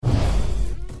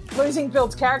losing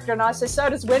builds character. And I said, so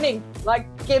does winning.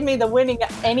 Like, give me the winning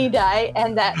any day,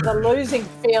 and that the losing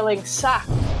feeling sucks.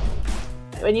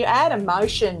 When you add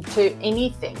emotion to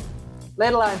anything,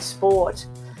 let alone sport,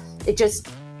 it just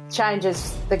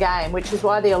changes the game, which is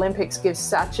why the Olympics gives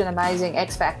such an amazing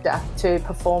X factor to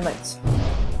performance.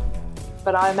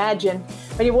 But I imagine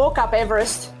when you walk up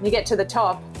Everest and you get to the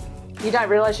top, you don't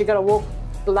realise you've got to walk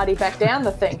bloody back down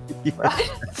the thing, right?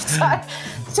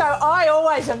 So I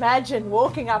always imagine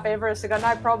walking up Everest, I got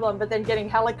no problem, but then getting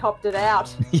helicoptered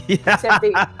out.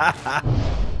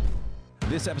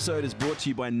 This episode is brought to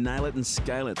you by Nail It and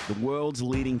Scale It, the world's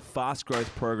leading fast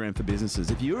growth program for businesses.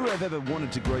 If you have ever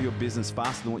wanted to grow your business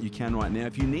faster than what you can right now,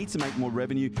 if you need to make more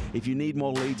revenue, if you need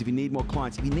more leads, if you need more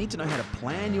clients, if you need to know how to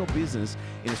plan your business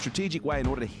in a strategic way in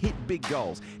order to hit big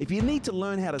goals, if you need to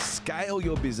learn how to scale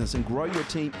your business and grow your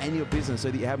team and your business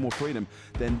so that you have more freedom,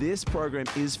 then this program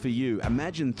is for you.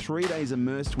 Imagine 3 days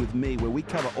immersed with me where we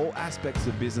cover all aspects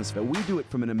of business, but we do it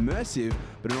from an immersive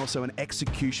but also an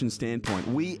execution standpoint.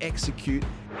 We execute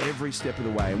every step of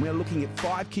the way, and we're looking at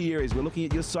 5 key areas. We're looking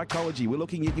at your psychology, we're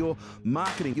looking at your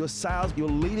marketing, your sales, your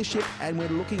leadership, and we're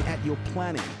looking at your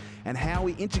planning and how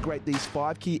we integrate these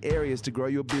 5 key areas to grow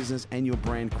your business and your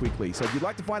brand quickly. So if you'd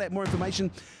like to find out more information,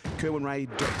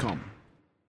 kerwinray.com.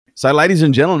 So, ladies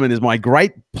and gentlemen, it's my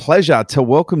great pleasure to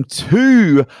welcome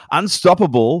to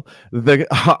Unstoppable,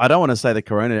 I don't want to say the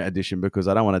Corona edition because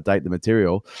I don't want to date the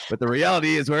material, but the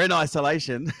reality is we're in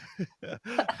isolation.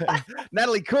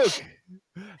 Natalie Cook,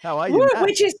 how are you?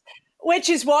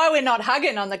 Which is why we're not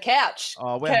hugging on the couch.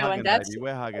 Oh, we're hugging, baby.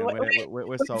 We're hugging.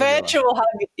 We're virtual hug.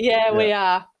 Yeah, we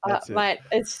are. Mate,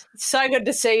 it's so good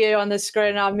to see you on the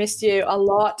screen. I missed you a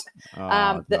lot.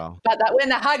 But when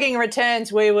the hugging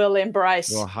returns, we will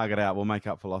embrace. We'll hug it out. We'll make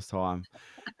up for lost time.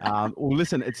 Well,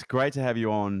 listen, it's great to have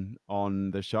you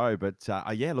on the show. But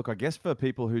look, I guess for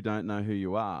people who don't know who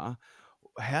you are,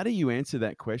 how do you answer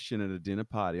that question at a dinner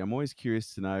party? I'm always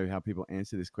curious to know how people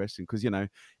answer this question because,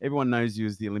 everyone knows you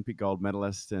as the Olympic gold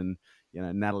medalist and,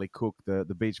 Natalie Cook, the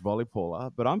beach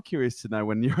volleyballer. But I'm curious to know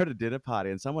when you're at a dinner party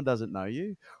and someone doesn't know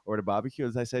you or at a barbecue,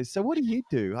 as they say, so what do you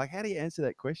do? Like, how do you answer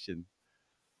that question?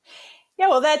 Yeah,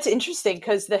 well, that's interesting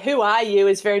because the who are you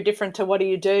is very different to what do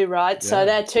you do, right? Yeah. So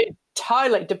they're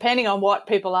totally depending on what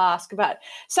people ask. But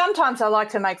sometimes I like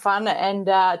to make fun and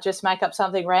just make up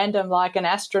something random like an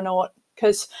astronaut.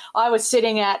 Because I was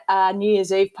sitting at a New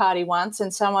Year's Eve party once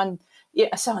and someone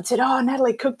said, oh,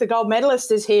 Natalie Cook, the gold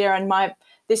medalist is here. And my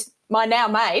now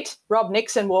mate, Rob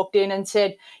Nixon, walked in and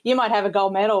said, you might have a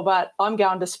gold medal, but I'm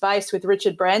going to space with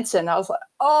Richard Branson. I was like,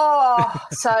 oh.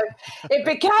 So it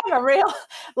became a real,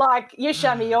 like, you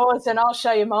show me yours and I'll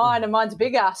show you mine and mine's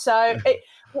bigger. So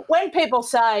when people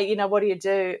say, what do you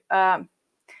do?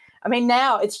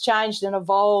 Now it's changed and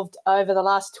evolved over the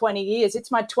last 20 years.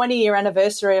 It's my 20-year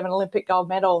anniversary of an Olympic gold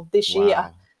medal this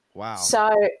year. Wow.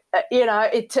 So,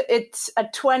 it's a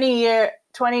 20-year,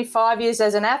 25 years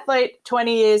as an athlete,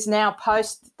 20 years now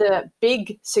post the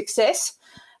big success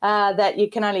that you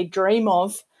can only dream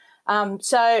of.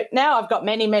 So now I've got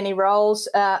many, many roles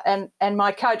and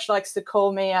my coach likes to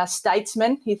call me a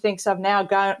statesman. He thinks I've now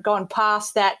gone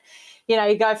past that.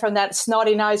 You go from that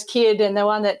snotty-nosed kid and the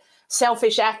one that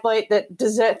selfish athlete that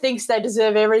thinks they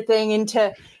deserve everything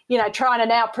into, trying to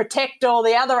now protect all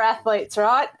the other athletes,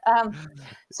 right?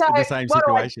 So in the same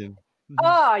situation.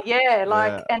 Stand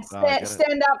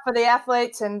up for the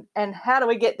athletes and how do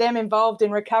we get them involved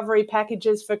in recovery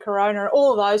packages for Corona,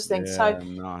 all of those things. Yeah, so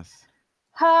nice.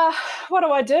 What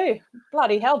do I do?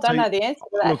 Bloody hell, don't know the answer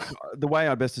to that. Look, the way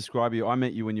I best describe you, I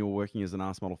met you when you were working as an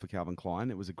arse model for Calvin Klein.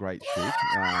 It was a great shoot.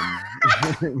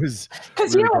 It was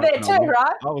because really you were there too,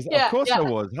 right? I was, of course, I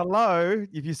was. Hello.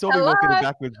 If you saw me walking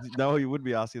backwards, no, you would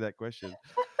be asking that question.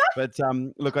 But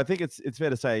look, I think it's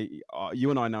fair to say you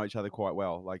and I know each other quite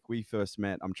well. Like we first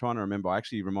met. I'm trying to remember. I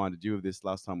actually reminded you of this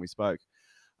last time we spoke.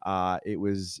 It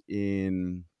was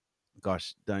in.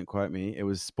 Gosh, don't quote me. It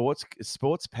was Sports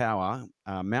Power,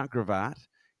 Mount Gravatt,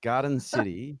 Garden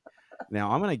City.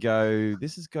 Now I'm going to go,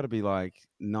 this has got to be like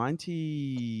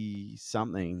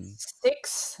 90-something.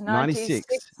 96.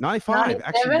 95,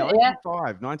 actually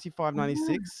 95, 95,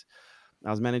 96.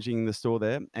 I was managing the store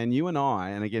there. And you and I,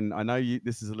 and again, I know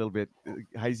this is a little bit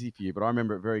hazy for you, but I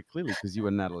remember it very clearly because you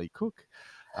were Natalie Cook.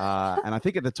 And I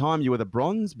think at the time you were the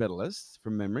bronze medalist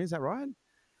from memory. Is that right?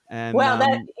 And,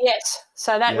 yes.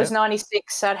 So that was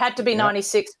 96. So it had to be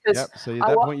 96. So at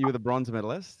that point you were the bronze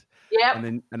medalist.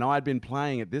 Yep. And I had been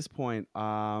playing at this point.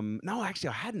 No, actually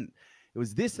I hadn't. It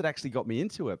was this that actually got me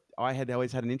into it. I had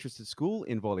always had an interest at school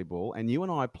in volleyball, and you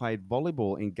and I played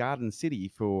volleyball in Garden City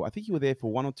I think you were there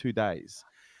for 1 or 2 days.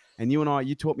 And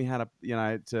you taught me how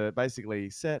to basically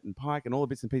set and pike and all the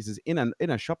bits and pieces in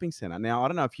a shopping centre. Now, I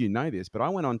don't know if you know this, but I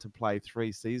went on to play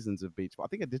 3 seasons of beach. I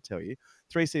think I did tell you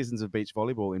 3 seasons of beach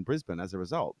volleyball in Brisbane as a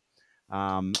result.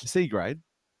 C grade.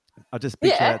 I just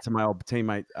big shout out to my old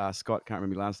teammate Scott. Can't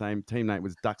remember his last name. Teammate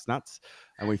was Ducks Nuts,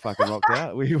 and we fucking rocked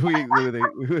out. We were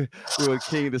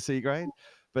king of the C grade.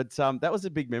 But that was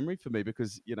a big memory for me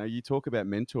because you talk about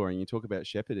mentoring, you talk about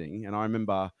shepherding, and I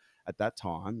remember at that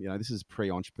time, this is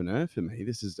pre-entrepreneur for me.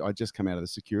 I just come out of the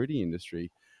security industry,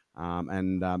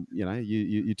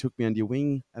 you took me under your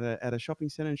wing at a shopping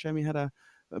centre and showed me how to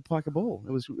pike a ball.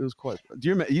 It was quite. Do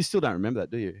you remember? You still don't remember that,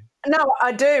 do you? No,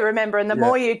 I do remember, and the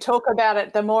more you talk about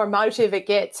it, the more emotive it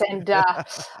gets. And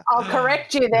I'll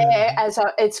correct you there.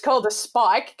 It's called a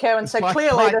spike, Kerwin. So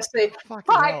clearly, that's the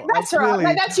pike. That's right.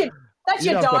 No, that's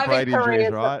your diving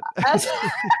career, right?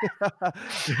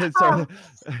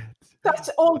 That's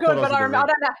all good, but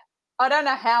I don't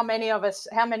know how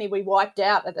many we wiped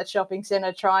out at the shopping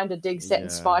centre trying to dig set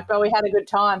and spike, but we had a good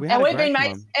time, and we've been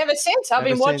mates ever since. I've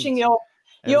been watching your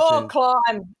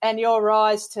climb and your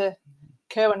rise to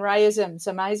Kerwin Rayism. It's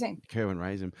amazing. Kerwin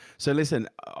Rayism. So listen,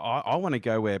 I want to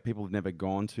go where people have never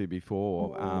gone to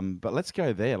before, but let's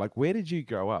go there. Like, where did you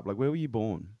grow up? Like, where were you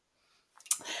born?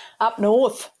 Up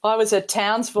north. I was a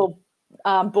Townsville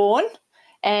born,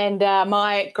 and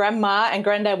my grandma and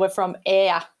granddad were from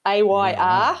Ayr,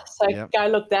 A-Y-R. So go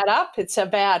look that up. It's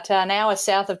about an hour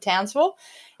south of Townsville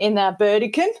in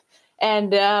Burdekin.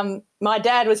 And my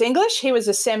dad was English. He was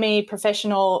a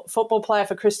semi-professional football player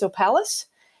for Crystal Palace.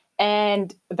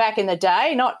 And back in the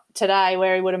day, not today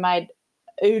where he would have made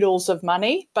oodles of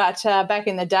money, but back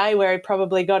in the day where he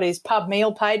probably got his pub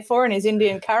meal paid for and his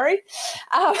Indian curry.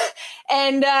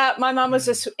 My mum was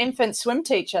an infant swim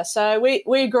teacher. So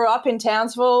we grew up in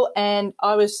Townsville, and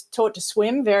I was taught to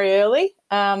swim very early.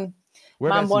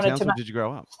 Whereabouts in Townsville did you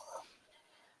grow up?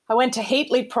 I went to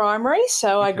Heatley Primary,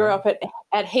 so I grew up at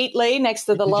Heatley next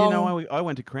to the Did you know I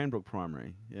went to Cranbrook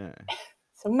Primary? Yeah.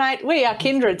 So, mate, we are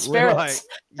kindred spirits.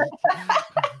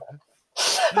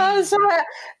 So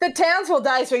the Townsville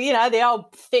days were, the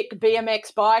old thick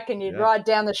BMX bike, and you'd ride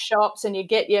down the shops and you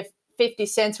get your 50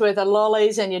 cents worth of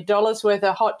lollies and your $1 worth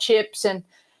of hot chips, and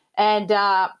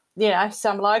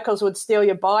some locals would steal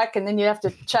your bike, and then you have to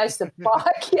chase the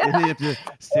bike. And then you have to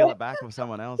steal it back from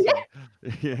someone else.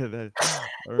 Yeah.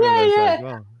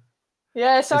 Well.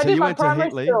 Yeah, so I did my primary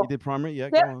school. You did primary? Yeah,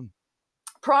 go on.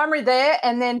 Primary there,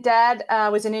 and then Dad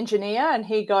was an engineer, and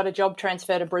he got a job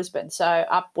transfer to Brisbane. So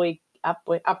uproot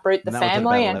the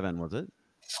family. Was at 11, was it?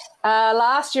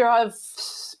 Last year of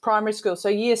primary school, so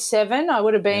year 7, I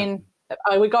would have been.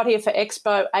 We got here for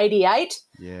Expo '88.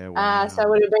 Yeah, wow. So I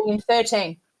would have been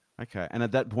 13. Okay, and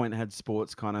at that point, had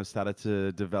sports kind of started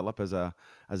to develop as a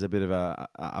bit of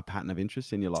a pattern of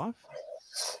interest in your life?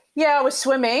 Yeah, I was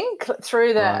swimming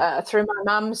through through my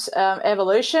mum's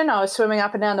evolution. I was swimming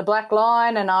up and down the black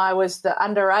line, and I was the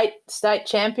under-8 state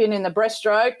champion in the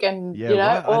breaststroke. And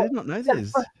I did not know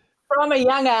this. From a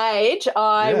young age,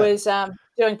 I was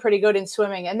doing pretty good in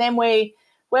swimming. And then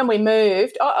when we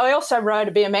moved, I also rode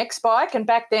a BMX bike, and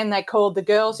back then they called the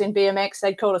girls in BMX,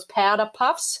 they'd call us powder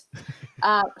puffs.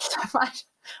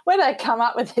 Where they come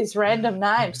up with these random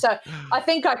names. So I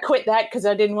think I quit that because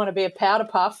I didn't want to be a powder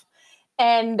puff.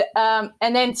 And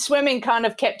then swimming kind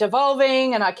of kept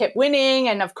evolving, and I kept winning.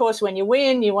 And, of course, when you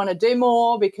win, you want to do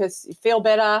more because you feel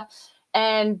better.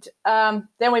 And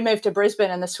then we moved to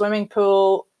Brisbane, and the swimming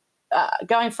pool,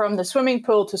 going from the swimming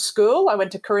pool to school, I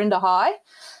went to Corinda High,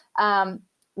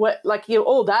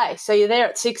 all day. So you're there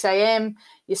at 6 a.m.,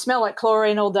 you smell like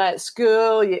chlorine all day at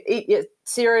school, you eat your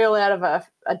cereal out of a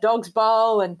dog's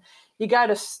bowl, and you go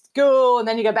to school, and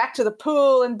then you go back to the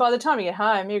pool, and by the time you get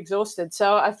home, you're exhausted.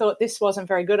 So I thought this wasn't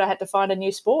very good. I had to find a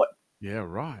new sport. Yeah,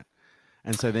 right.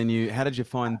 And so then how did you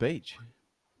find beach?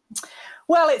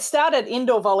 Well, it started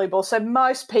indoor volleyball. So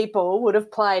most people would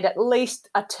have played at least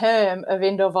a term of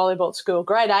indoor volleyball at school,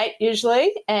 grade 8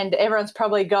 usually, and everyone's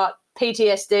probably got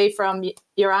PTSD from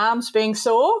your arms being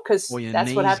sore because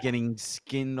that's what happens. Getting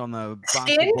skinned on the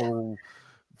basketball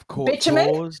bitumen.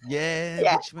 Floors.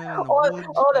 Yeah. Bitumen or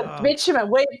the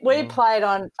bitumen. We played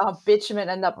on bitumen,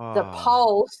 and the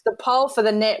pole for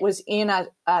the net was in a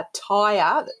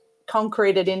tyre,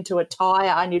 concreted into a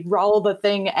tyre, and you'd roll the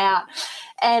thing out.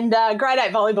 And grade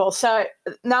 8 volleyball, so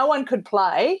no one could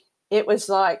play. It was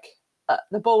like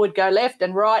the ball would go left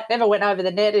and right, never went over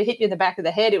the net. It hit you in the back of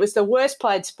the head. It was the worst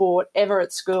played sport ever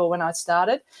at school when I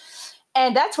started.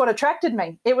 And that's what attracted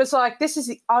me. It was like, this is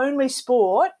the only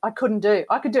sport I couldn't do.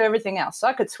 I could do everything else.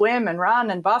 I could swim and run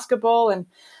and basketball and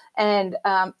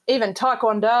even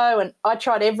taekwondo, and I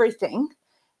tried everything.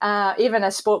 even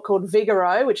a sport called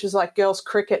Vigoro, which was like girls'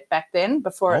 cricket back then.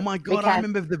 Before Oh my God, I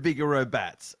remember the Vigoro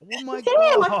bats. Oh my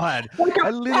yeah, God. like I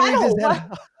literally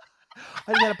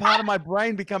I just had a part of my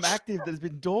brain become active that has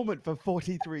been dormant for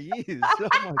 43 years. Oh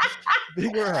my,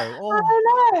 Vigoro. Oh, I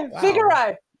know, wow.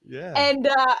 Vigoro. Yeah.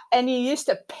 And you used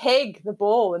to peg the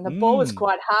ball, and the ball was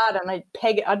quite hard, and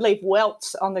I'd leave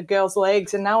welts on the girls'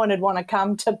 legs, and no one would want to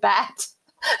come to bat.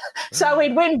 So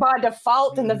we'd win by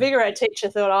default, and the Vigoro teacher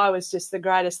thought I was just the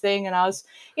greatest thing, and I was,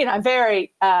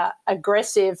 very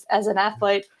aggressive as an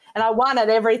athlete, and I won at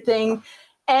everything.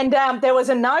 And there was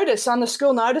a notice on the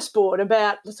school notice board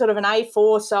about sort of an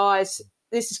A4 size.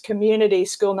 This is community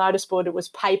school notice board. It was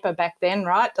paper back then,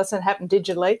 right? Doesn't happen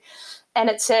digitally. And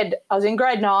it said, I was in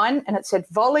grade 9, and it said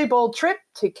volleyball trip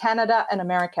to Canada and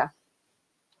America.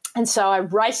 And so I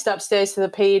raced upstairs to the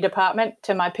PE department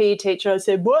to my PE teacher. I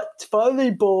said, "What's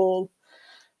volleyball?"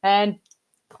 And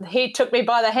he took me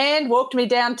by the hand, walked me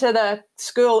down to the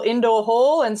school indoor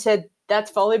hall and said,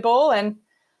 "That's volleyball." And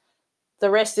the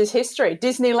rest is history.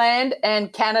 Disneyland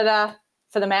and Canada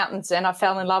for the mountains. And I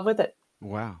fell in love with it.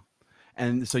 Wow.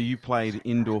 And so you played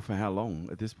indoor for how long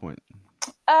at this point?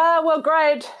 Well,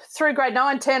 through grade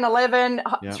 9, 10, 11,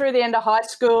 through the end of high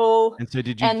school. And so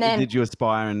did you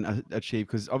aspire and achieve,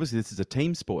 because obviously this is a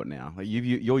team sport now. Like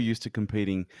you're used to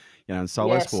competing, in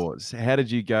solo sports. How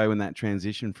did you go in that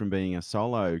transition from being a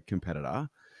solo competitor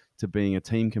to being a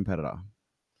team competitor?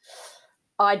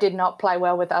 I did not play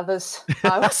well with others.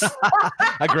 I was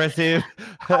aggressive.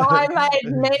 I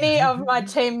made many of my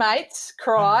teammates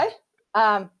cry.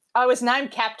 I was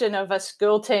named captain of a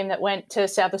school team that went to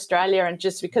South Australia, and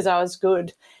just because I was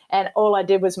good, and all I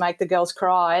did was make the girls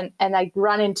cry, and they'd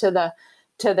run into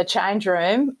the change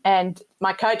room, and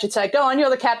my coach would say, "Go on, you're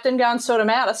the captain, go and sort them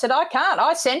out." I said, "I can't.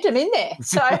 I sent them in there,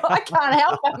 so I can't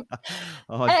help them."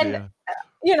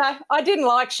 I didn't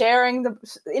like sharing the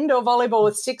indoor volleyball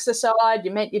with 6-a-side.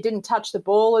 You meant you didn't touch the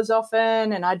ball as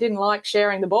often, and I didn't like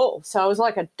sharing the ball. So I was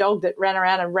like a dog that ran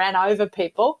around and ran over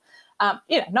people.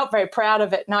 Not very proud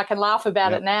of it, and I can laugh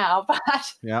about it now. But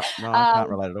I can't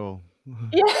relate at all.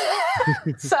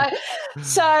 So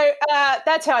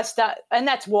that's how I started, and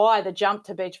that's why the jump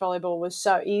to beach volleyball was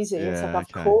so easy. It's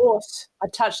like, of course, I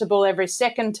touch the ball every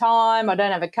second time. I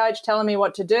don't have a coach telling me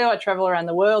what to do. I travel around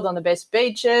the world on the best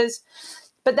beaches.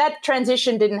 But that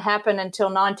transition didn't happen until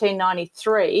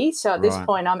 1993. So at this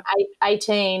point, I'm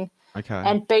 18,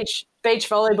 and beach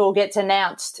volleyball gets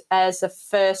announced as the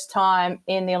first time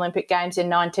in the Olympic Games in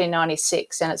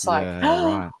 1996. And it's like,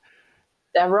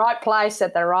 the right place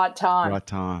at the right time. Right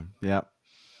time, yep.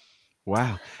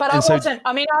 Wow. But I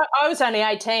was only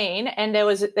 18, and there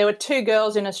were 2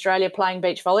 girls in Australia playing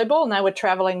beach volleyball, and they were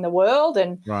travelling the world.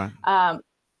 And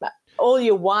when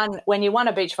you won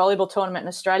a beach volleyball tournament in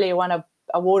Australia, you won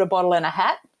a water bottle and a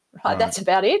hat. Right. That's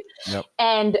about it. Yep.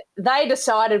 And they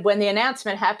decided when the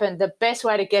announcement happened, the best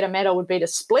way to get a medal would be to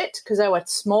split, because they were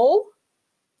small,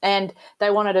 and they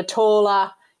wanted a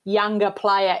taller, younger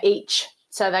player each,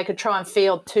 so they could try and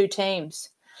field 2 teams.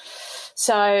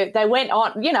 So they went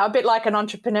on, a bit like an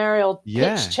entrepreneurial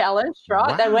pitch challenge,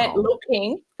 right? Wow. They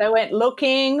went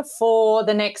looking for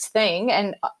the next thing.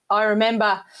 And I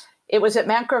remember it was at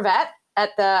Mount Gravatt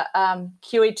at the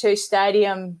QE2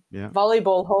 Stadium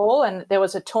volleyball hall, and there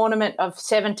was a tournament of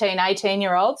 17,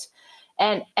 18-year-olds.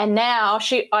 And now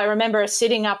I remember her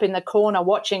sitting up in the corner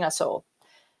watching us all.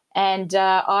 And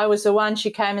I was the one,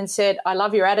 she came and said, "I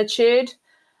love your attitude.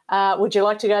 Would you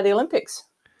like to go to the Olympics?"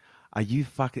 Are you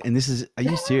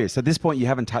serious? So at this point, you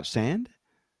haven't touched sand?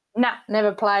 No,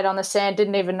 never played on the sand.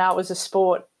 Didn't even know it was a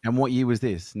sport. And what year was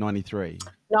this? 93?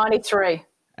 93.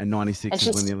 And 96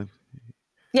 is when the Olympics?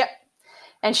 Yep.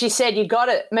 And she said, "You got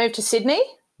to move to Sydney."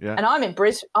 Yeah. And I'm in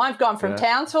Brisbane. I've gone from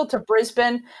Townsville to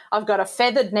Brisbane. I've got a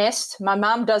feathered nest. My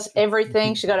mum does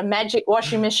everything. She's got a magic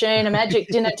washing machine, a magic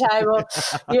dinner table.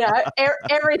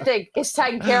 Everything is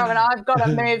taken care of. And I've got to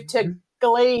move to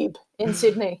Glebe in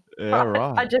Sydney. Yeah,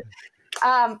 right.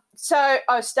 So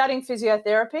I was studying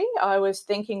physiotherapy. I was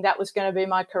thinking that was going to be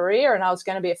my career, and I was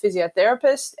going to be a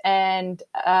physiotherapist. And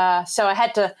so I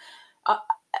had to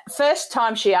first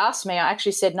time she asked me, I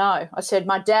actually said no. I said,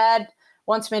 "My dad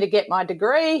wants me to get my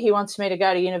degree. He wants me to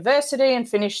go to university and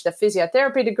finish the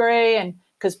physiotherapy degree, and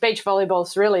because beach volleyball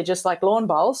is really just like lawn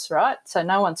bowls, right? So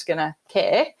no one's going to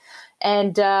care."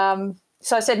 And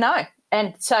so I said no.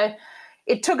 And so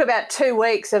it took about 2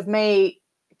 weeks of me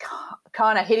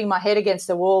kind of hitting my head against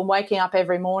the wall and waking up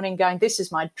every morning going, "This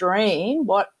is my dream.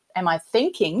 What am I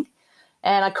thinking?"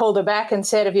 And I called her back and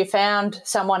said, "Have you found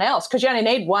someone else?" Because you only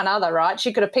need one other, right?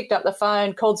 She could have picked up the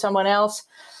phone, called someone else.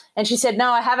 And she said,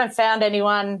 "No, I haven't found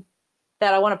anyone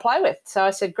that I want to play with. So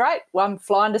I said, great, well, I'm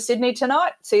flying to Sydney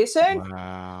tonight. See you soon.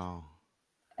 Wow.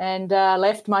 And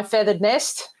left my feathered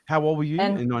nest. How old were you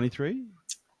and in 93?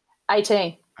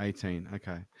 18. 18,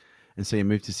 okay. And so you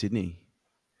moved to Sydney.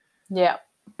 Yeah.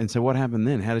 And so what happened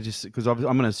then? How did you, because I'm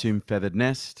going to assume feathered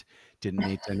nest, didn't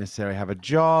need to necessarily have a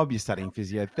job. You're studying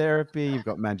physiotherapy. You've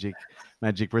got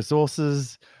magic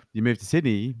resources. You moved to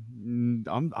Sydney.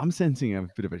 I'm sensing a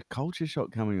bit of a culture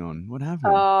shock coming on. What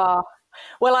happened?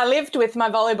 Well, I lived with my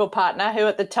volleyball partner, who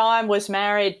at the time was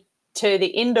married to the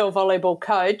indoor volleyball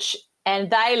coach, and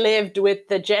they lived with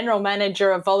the general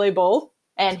manager of volleyball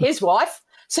and his wife.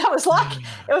 So it was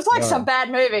like some bad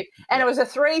movie. And it was a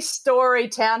 3-story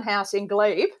townhouse in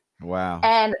Glebe. Wow.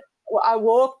 And I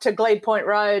walked to Glebe Point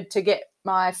Road to get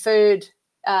my food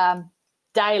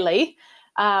daily,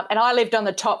 and I lived on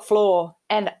the top floor.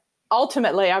 And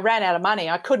ultimately, I ran out of money.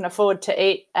 I couldn't afford to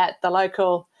eat at the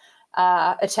local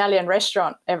Italian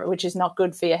restaurant, which is not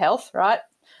good for your health, right?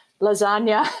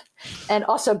 Lasagna and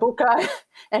ossobuco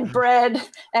and bread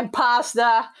and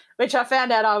pasta, which I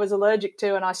found out I was allergic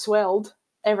to, and I swelled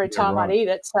every time I'd eat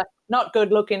it. So not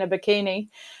good look in a bikini.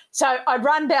 So I'd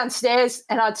run downstairs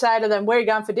and I'd say to them, where are you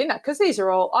going for dinner? Because these are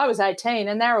all, I was 18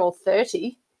 and they're all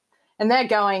 30, and they're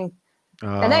going,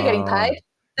 and they're getting paid.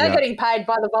 They're getting paid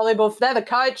by the volleyball. They're the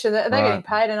coach, and they're getting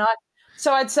paid. And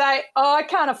so I'd say, I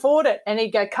can't afford it. And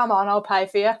he'd go, come on, I'll pay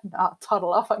for you. I'll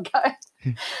toddle off, I'd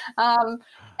go.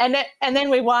 And then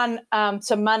we won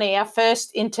some money. Our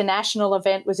first international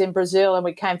event was in Brazil, and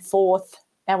we came 4th,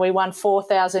 and we won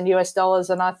 $4,000.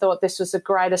 And I thought this was the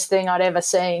greatest thing I'd ever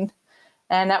seen.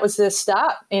 And that was the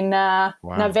start in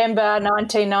November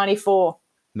 1994.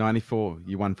 94,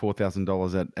 you won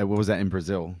 $4,000 at, what was that, in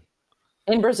Brazil?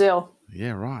 In Brazil.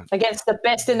 Yeah, right. Against the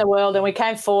best in the world, and we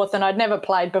came 4th, and I'd never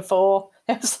played before.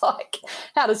 It was like,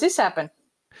 how does this happen?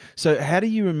 So how do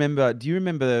you remember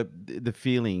the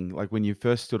feeling like when you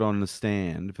first stood on the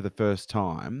stand for the first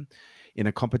time in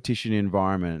a competition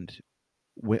environment,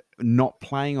 not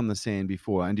playing on the sand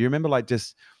before? And do you remember like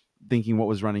just thinking what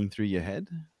was running through your head?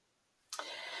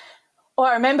 Well,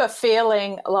 I remember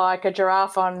feeling like a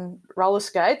giraffe on roller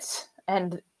skates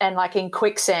and like in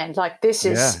quicksand. Like this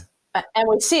is, and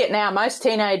we see it now. Most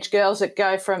teenage girls that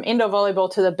go from indoor volleyball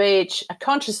to the beach are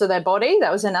conscious of their body.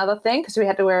 That was another thing, because we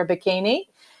had to wear a bikini,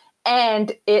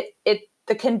 and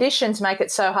the conditions make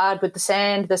it so hard with the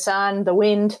sand, the sun, the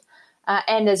wind,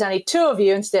 and there's only 2 of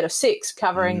you instead of 6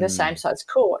 covering the same size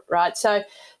court, right? So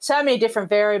many different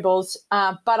variables,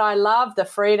 but I love the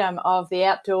freedom of the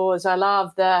outdoors. I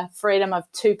love the freedom of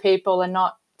 2 people and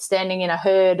not standing in a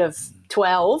herd of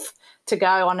 12 to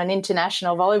go on an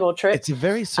international volleyball trip. It's a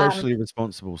very socially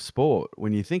responsible sport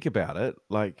when you think about it.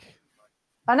 Like,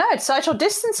 I know, it's social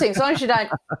distancing. As long as you don't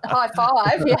high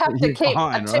five, you have to keep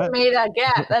a 2-meter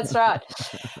gap. That's right.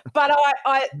 But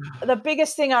the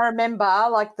biggest thing I remember,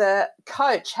 like the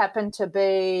coach happened to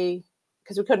be,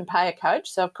 because we couldn't pay a coach,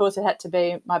 so of course it had to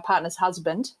be my partner's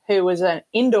husband, who was an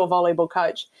indoor volleyball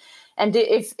coach. And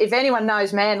if anyone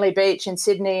knows Manly Beach in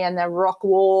Sydney and the rock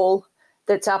wall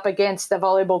that's up against the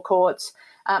volleyball courts,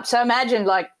 so imagine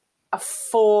like a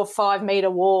 4 or 5 meter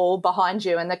wall behind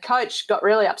you, and the coach got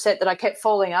really upset that I kept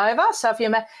falling over. So if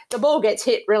the ball gets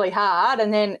hit really hard,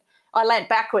 and then I leant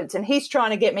backwards, and he's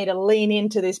trying to get me to lean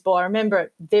into this ball. I remember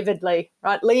it vividly,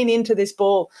 right? Lean into this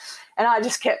ball. And I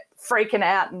just kept freaking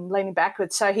out and leaning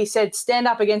backwards. So he said, stand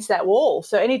up against that wall.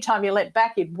 So anytime you leant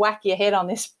back, you'd whack your head on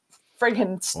this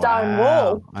frigging stone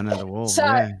wall. I know the wall.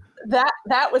 So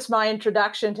that was my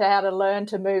introduction to how to learn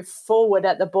to move forward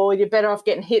at the ball. You're better off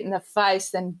getting hit in the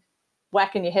face than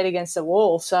whacking your head against the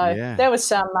wall. So there was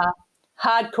some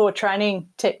hardcore training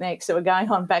techniques that were going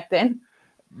on back then.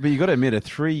 But you got to admit, a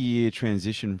 3-year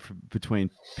transition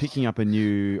between picking up a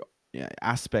new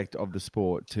aspect of the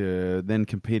sport to then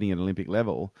competing at Olympic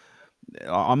level.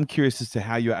 I'm curious as to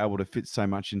how you're able to fit so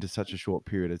much into such a short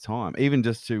period of time, even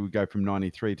just to go from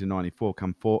 93 to 94,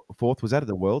 come 4th. Was that at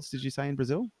the Worlds, did you say, in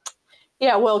Brazil?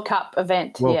 Yeah, World Cup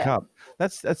event. World Cup.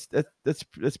 That's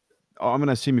I'm going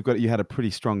to assume you had a pretty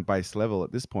strong base level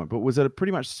at this point, but was it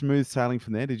pretty much smooth sailing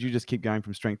from there? Did you just keep going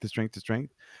from strength to strength to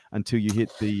strength until you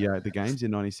hit the games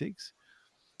in 96?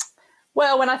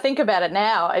 Well, when I think about it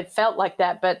now, it felt like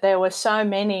that, but there were so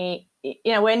many,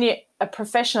 when you're a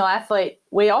professional athlete,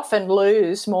 we often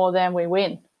lose more than we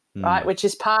win, right? Which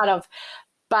is part of,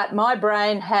 but my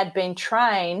brain had been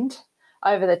trained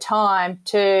over the time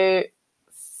to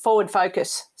forward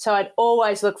focus. So I'd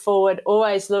always look forward,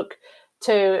 always look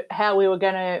to how we were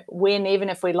going to win, even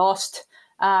if we lost,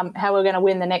 how we were going to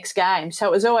win the next game. So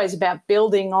it was always about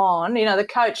building on, the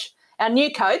coach, our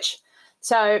new coach,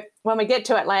 So when we get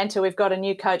to Atlanta, we've got a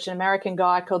new coach, an American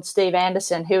guy called Steve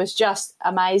Anderson, who was just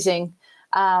amazing.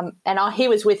 He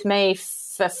was with me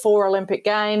for 4 Olympic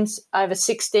Games over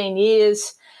 16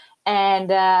 years. And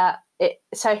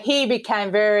so he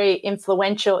became very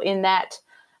influential in that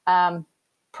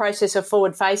process of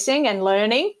forward-facing and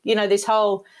learning. You know, this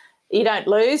whole you don't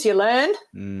lose, you learn.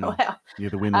 Well,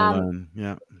 you're the win or learn,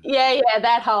 yeah. Yeah,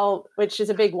 that whole, which is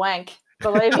a big wank,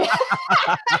 believe me.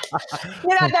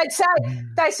 You know,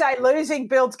 they say losing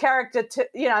builds character.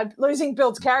 Losing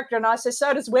builds character, and I say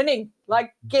so does winning.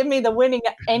 Like, give me the winning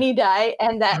any day,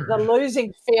 and that the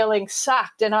losing feeling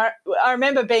sucked. And I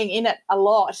remember being in it a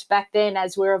lot back then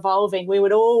as we're evolving. We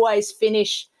would always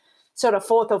finish sort of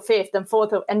 4th or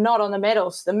 5th and not on the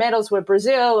medals. The medals were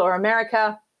Brazil or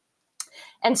America,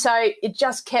 and so it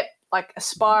just kept like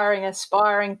aspiring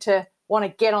to want to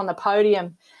get on the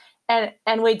podium.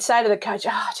 And we'd say to the coach,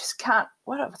 I just can't,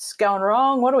 what's going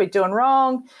wrong? What are we doing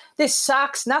wrong? This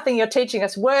sucks. Nothing you're teaching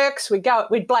us works. We'd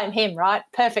blame him, right?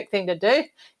 Perfect thing to do.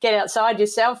 Get outside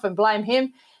yourself and blame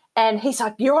him. And he's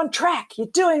like, you're on track. You're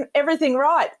doing everything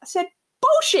right. I said,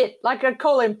 bullshit. Like, I'd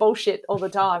call him bullshit all the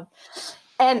time.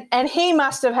 And he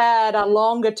must have had a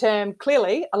longer term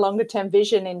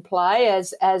vision in play,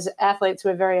 as athletes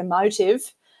were very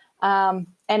emotive. And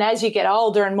as you get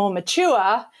older and more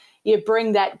mature, you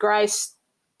bring that grace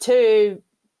to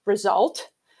result.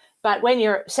 But when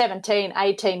you're 17,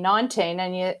 18, 19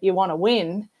 and you want to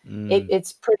win,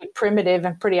 it's pretty primitive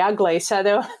and pretty ugly. So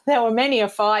there were many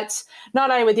fights, not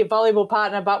only with your volleyball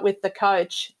partner, but with the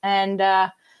coach. And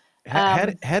how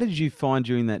did you find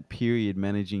during that period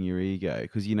managing your ego?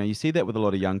 Because, you know, you see that with a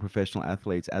lot of young professional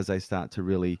athletes as they start to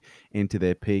really enter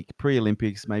their peak,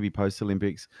 pre-Olympics, maybe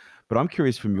post-Olympics. But I'm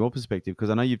curious from your perspective, because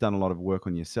I know you've done a lot of work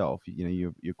on yourself. You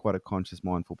know, you're quite a conscious,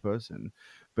 mindful person.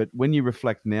 But when you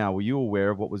reflect now, were you aware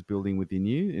of what was building within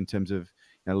you in terms of,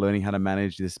 you know, learning how to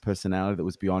manage this personality that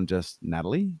was beyond just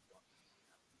Natalie?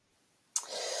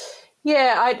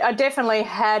 Yeah, I definitely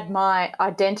had my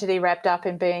identity wrapped up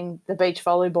in being the beach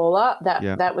volleyballer.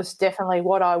 That was definitely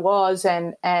what I was,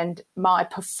 and my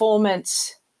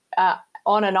performance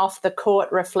on and off the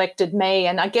court reflected me.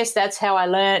 And I guess that's how I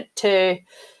learned to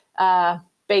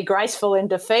be graceful in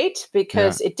defeat,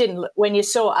 because it didn't. When you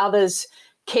saw others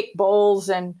kick balls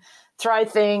and throw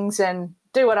things and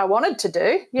do what I wanted to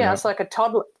do, you know, it's like a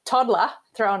toddler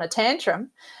throwing a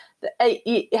tantrum.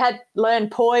 You had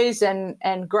learned poise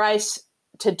and grace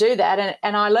to do that,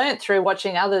 and I learned through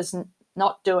watching others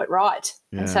not do it right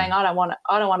and saying, I don't want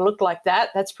to look like that.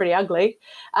 That's pretty ugly.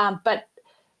 But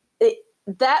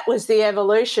that was the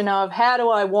evolution of how do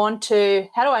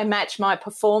I match my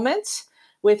performance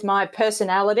with my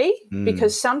personality?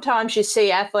 Because sometimes you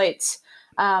see athletes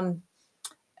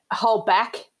hold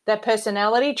back their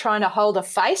personality, trying to hold a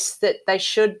face that they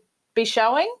should be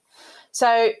showing.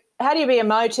 So how do you be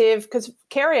emotive? Because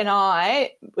Kerry and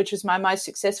I, which was my most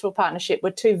successful partnership, were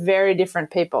two very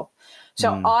different people.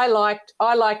 So I liked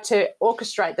to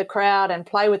orchestrate the crowd and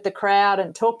play with the crowd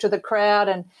and talk to the crowd,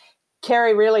 and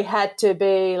Kerry really had to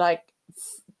be like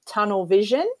tunnel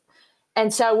vision.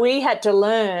 And so we had to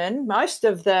learn, most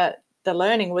of the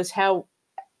learning was how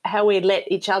we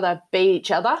let each other be each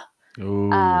other.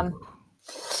 And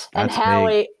how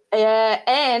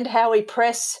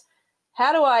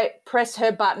do I press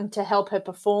her button to help her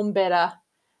perform better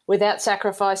without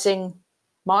sacrificing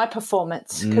my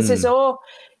performance? Because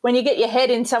when you get your head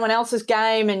in someone else's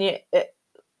game, and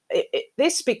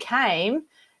this became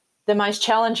the most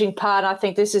challenging part. I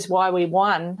think this is why we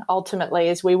won ultimately,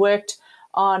 is we worked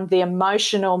on the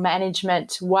emotional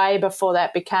management way before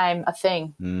that became a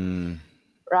thing.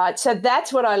 Right. So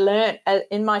that's what I learned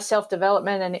in my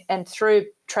self-development and through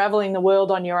traveling the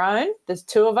world on your own. There's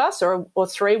 2 of us or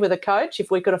 3 with a coach, if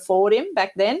we could afford him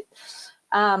back then.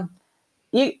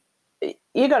 You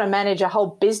got to manage a whole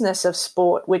business of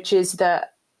sport, which is the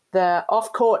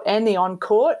off-court and the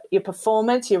on-court, your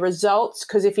performance, your results,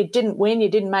 because if you didn't win, you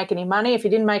didn't make any money. If you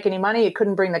didn't make any money, you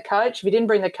couldn't bring the coach. If you didn't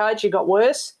bring the coach, you got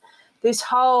worse. This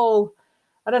whole –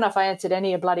 I don't know if I answered any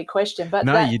of your bloody question, but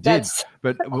no, you did.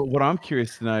 But what I'm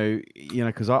curious to know, you know,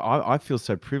 because I feel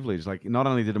so privileged. Like, not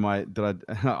only did I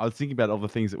was thinking about all the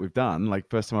things that we've done. Like,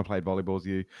 first time I played volleyball with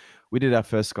you, we did our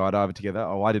first skydive together.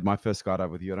 Oh, I did my first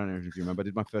skydive with you. I don't know if you remember. I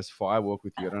did my first firewalk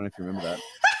with you. I don't know if you remember that.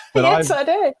 But yes, I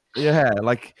do. Yeah,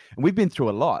 like, we've been through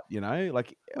a lot. You know,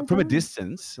 like from a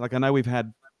distance. Like, I know we've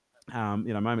had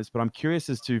moments, but I'm curious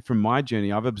as to, from my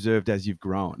journey, I've observed as you've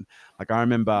grown. Like, I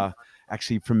remember.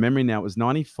 Actually, from memory now, it was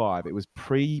 95. It was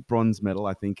pre-bronze medal,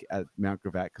 I think, at Mount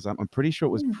Gravatt, because I'm pretty sure it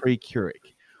was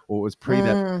pre-Keurig, or it was pre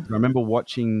that. I remember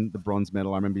watching the bronze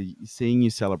medal. I remember seeing you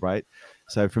celebrate.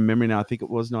 So from memory now, I think it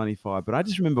was 95. But I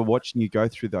just remember watching you go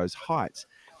through those heights,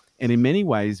 and in many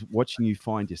ways, watching you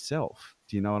find yourself.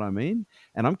 Do you know what I mean?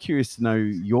 And I'm curious to know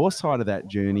your side of that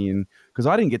journey, and because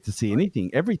I didn't get to see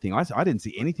everything. I didn't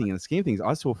see anything in the scheme of things.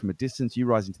 I saw from a distance you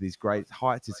rising to these great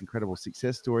heights, this incredible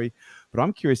success story. But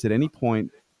I'm curious, at any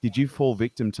point, did you fall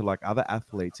victim to like other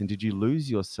athletes, and did you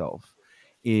lose yourself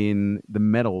in the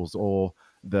medals or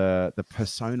the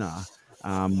persona?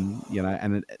 You know,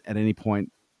 and at any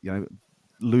point, you know,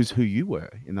 lose who you were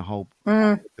in the whole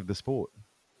of the sport?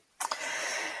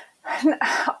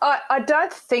 I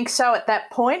don't think so at that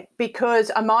point,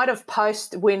 because I might have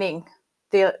post-winning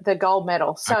the gold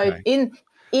medal. So Okay.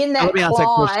 in that let me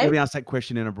climb, ask that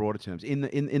question in a broader terms.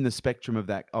 In the spectrum of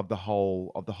the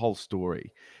whole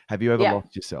story, have you ever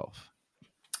lost yourself?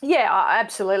 Yeah,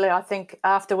 absolutely. I think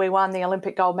after we won the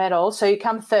Olympic gold medal, so you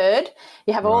come third,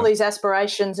 you have all these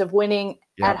aspirations of winning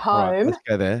at home. Right. Let's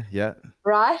go there. Yeah.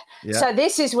 Right. Yeah. So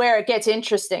this is where it gets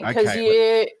interesting, because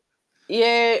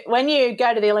when you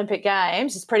go to the Olympic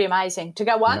Games, it's pretty amazing. To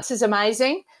go once is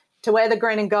amazing. To wear the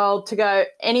green and gold, to go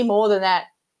any more than that,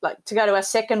 like to go to a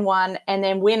second one and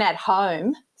then win at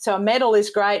home. So a medal is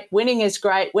great. Winning is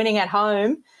great. Winning at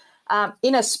home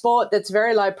in a sport that's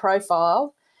very low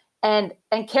profile. And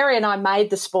Kerry and I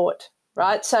made the sport,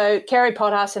 right? So Kerry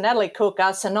Potthuss and Natalie Cook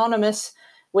are synonymous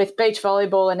with beach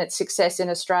volleyball and its success in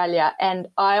Australia. And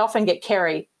I often get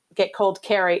called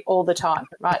Kerry all the time,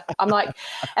 right? I'm like,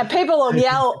 and people will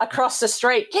yell across the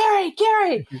street,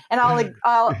 Kerry, and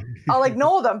I'll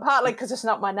ignore them, partly because it's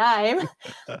not my name,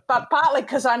 but partly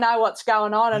because I know what's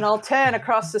going on, and I'll turn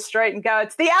across the street and go,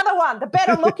 it's the other one, the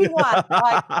better looking one.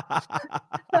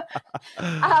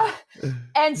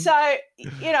 And so,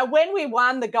 you know, when we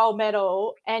won the gold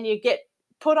medal and you get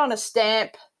put on a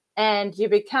stamp and you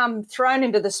become thrown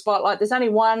into the spotlight, there's only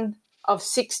one of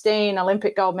 16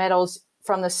 Olympic gold medals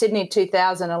from the Sydney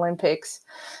 2000 Olympics,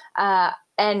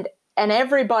 and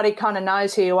everybody kind of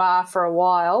knows who you are for a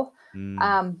while.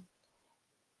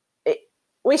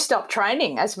 We stopped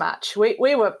training as much.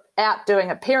 We were out doing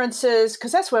appearances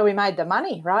because that's where we made the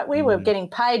money, right? We were getting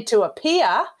paid to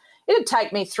appear. It would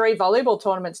take me 3 volleyball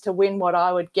tournaments to win what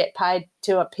I would get paid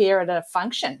to appear at a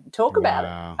function and talk about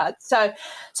it. Right? So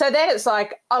then it's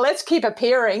like, oh, let's keep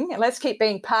appearing and let's keep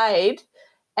being paid,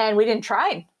 and we didn't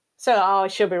train. So, I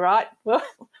should be right. Well,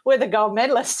 we're the gold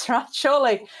medalists, right?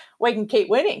 Surely we can keep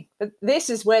winning. But this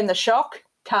is when the shock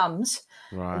comes,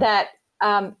 that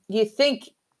you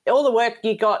think all the work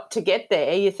you got to get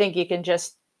there, you think you can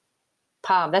just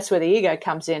palm. That's where the ego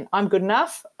comes in. I'm good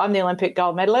enough. I'm the Olympic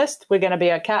gold medalist. We're going to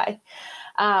be okay.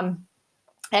 And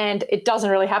it doesn't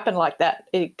really happen like that.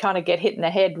 You kind of get hit in the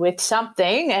head with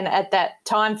something. And at that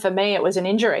time, for me, it was an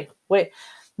injury.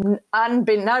 Been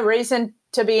no reason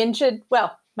to be injured.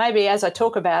 Well, maybe as I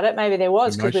talk about it, maybe there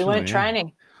was, because we weren't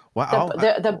training. Wow.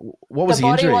 What was the the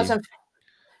body injury? wasn't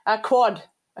a quad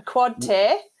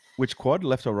tear. Which quad,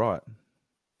 left or right?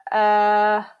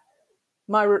 My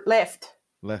left.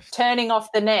 Turning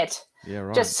off the net. Yeah,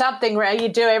 right. Just something you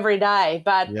do every day.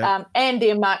 But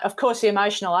and of course the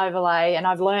emotional overlay, and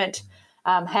I've learnt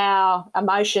how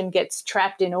emotion gets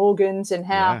trapped in organs, and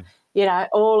how you know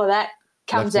all of that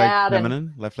comes out.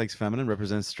 Left leg's feminine,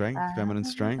 represents strength, feminine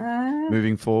strength,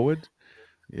 moving forward.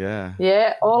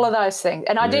 Yeah, all of those things.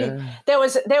 And I didn't. There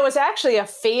was actually a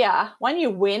fear when you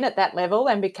win at that level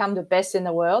and become the best in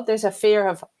the world. There's a fear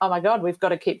of, oh my God, we've got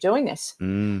to keep doing this.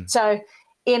 So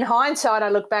in hindsight, I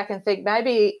look back and think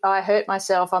maybe I hurt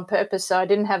myself on purpose, so I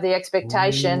didn't have the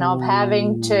expectation of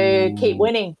having to keep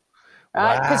winning,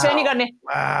 right? Because then you got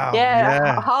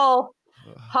a whole.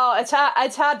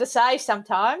 It's hard to say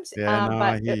sometimes.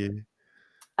 I hear you.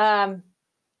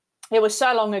 It was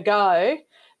so long ago,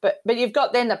 but you've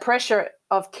got then the pressure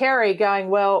of Kerry going,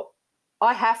 well,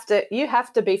 you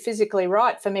have to be physically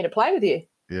right for me to play with you.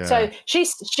 Yeah. So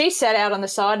she sat out on the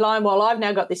sideline while I've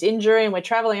now got this injury, and we're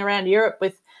traveling around Europe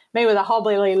with me with a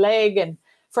hobbly leg, and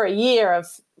for a year of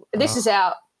this is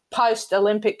our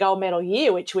post-Olympic gold medal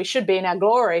year, which we should be in our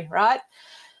glory, right?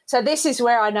 So this is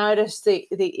where I noticed the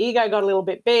ego got a little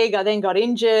bit big. I then got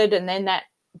injured, and then that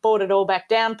brought it all back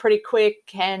down pretty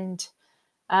quick, and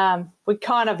we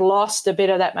kind of lost a bit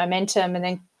of that momentum. And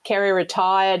then Kerry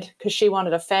retired because she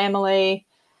wanted a family,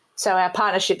 so our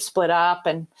partnership split up,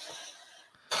 and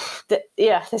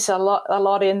there's a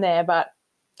lot in there. But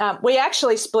we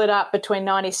actually split up between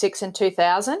 96 and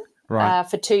 2000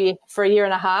 for a year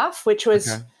and a half, which was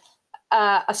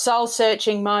a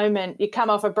soul-searching moment. You come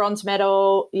off a bronze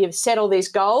medal, you've set all these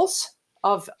goals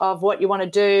of what you want to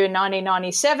do in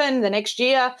 1997. The next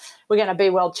year, we're going to be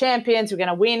world champions. We're going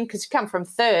to win, because you come from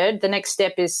third. The next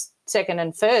step is second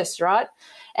and first, right?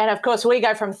 And, of course, we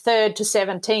go from 3rd to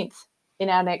 17th in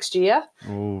our next year.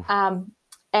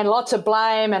 And lots of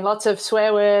blame and lots of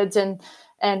swear words. And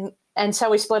so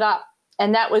we split up.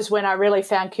 And that was when I really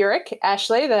found Curic,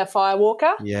 Ashley, the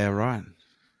firewalker. Yeah, right.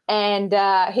 And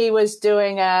he was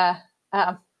doing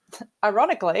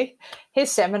ironically,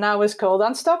 his seminar was called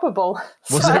Unstoppable.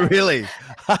 Was it really?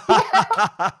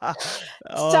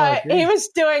 He was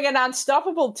doing an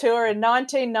Unstoppable tour in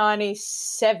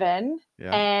 1997,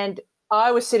 and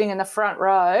I was sitting in the front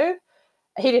row.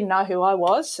 He didn't know who I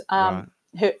was.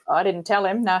 Who I didn't tell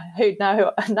him. No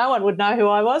one would know who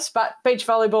I was. But beach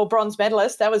volleyball bronze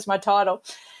medalist. That was my title.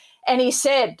 And he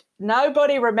said,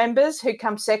 "Nobody remembers who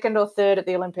comes 2nd or 3rd at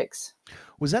the Olympics."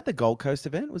 Was that the Gold Coast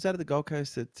event? Was that at the Gold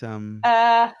Coast at No,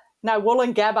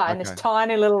 Wollongabba in this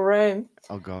tiny little room.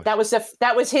 Oh gosh. That was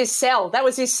his cell. That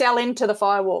was his cell into the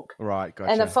firewalk. Right, gotcha.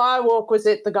 And the firewalk was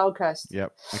at the Gold Coast.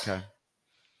 Yep. Okay.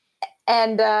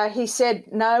 And he said,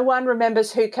 "No one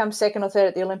remembers who comes 2nd or 3rd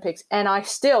at the Olympics." And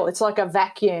it's like a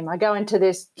vacuum. I go into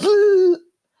this.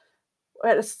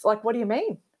 It's like, what do you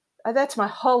mean? That's my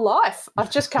whole life.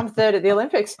 I've just come 3rd at the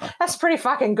Olympics. That's pretty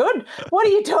fucking good. What are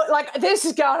you doing? Like, this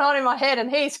is going on in my head, and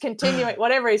he's continuing,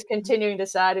 whatever he's continuing to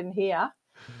say, I didn't hear.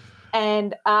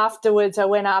 And afterwards I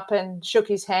went up and shook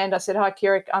his hand. I said, "Hi,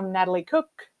 Curic, I'm Natalie Cook,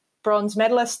 bronze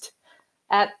medalist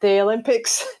at the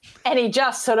Olympics." And he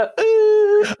just sort of,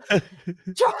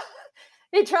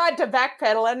 he tried to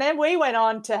backpedal. And then we went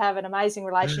on to have an amazing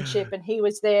relationship, and he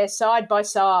was there side by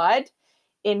side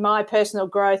in my personal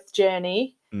growth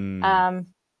journey.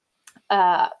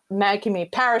 Making me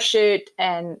parachute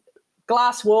and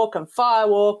glass walk and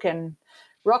firewalk and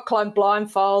rock climb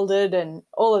blindfolded and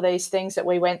all of these things that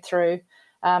we went through.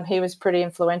 He was pretty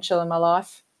influential in my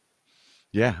life.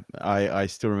 Yeah, I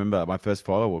still remember my first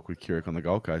firewalk with Curic on the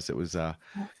Gold Coast. It was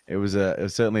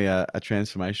certainly a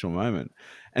transformational moment.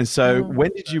 And so,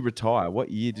 when did you retire? What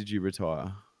year did you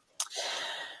retire?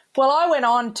 Well, I went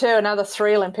on to another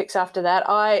 3 Olympics after that.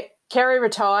 Kerry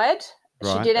retired.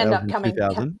 Right. She did end up coming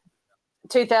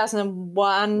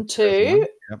 2001 too.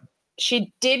 Yep.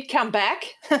 She did come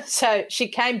back. So she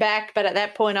came back, but at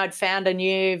that point I'd found a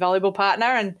new volleyball partner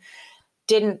and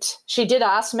she did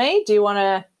ask me, "Do you want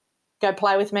to go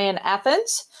play with me in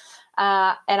Athens?"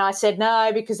 And I said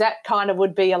no, because that kind of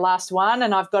would be a last one,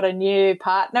 and I've got a new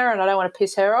partner and I don't want to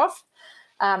piss her off.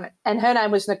 And her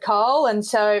name was Nicole. And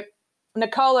so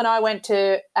Nicole and I went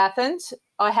to Athens.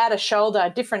 I had a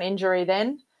different injury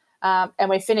then. And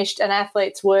we finished an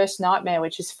athlete's worst nightmare,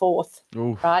 which is 4th.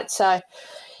 Oof. Right? So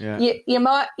you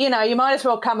might as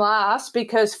well come last,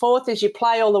 because 4th is you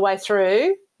play all the way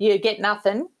through, you get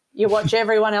nothing, you watch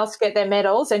everyone else get their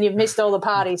medals, and you've missed all the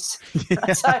parties.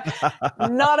 Yeah. So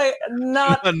not a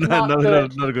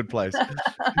good place.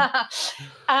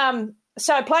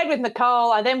 So I played with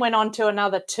Nicole. I then went on to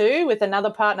another 2 with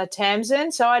another partner,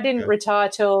 Tamsin. So I didn't retire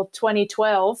till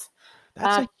 2012.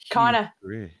 That's a huge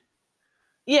career.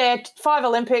 Yeah, 5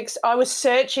 Olympics. I was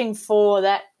searching for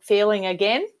that feeling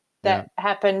again that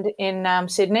happened in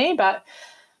Sydney, but,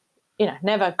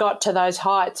 never got to those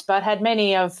heights, but had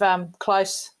many of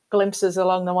close glimpses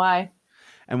along the way.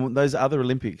 And those other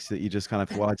Olympics that you just kind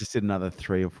of, I just did another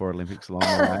 3 or 4 Olympics along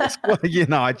the way.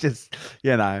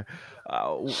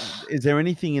 Is there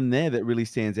anything in there that really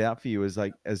stands out for you as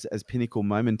pinnacle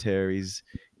momentaries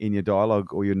in your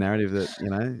dialogue or your narrative that,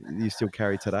 you still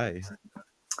carry today?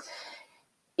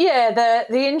 Yeah,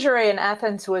 the injury in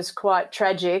Athens was quite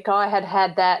tragic. I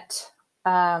had that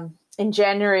in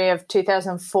January of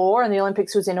 2004, and the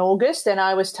Olympics was in August, and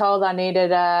I was told I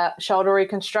needed a shoulder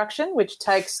reconstruction, which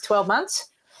takes 12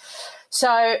 months.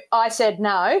 So I said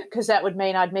no, because that would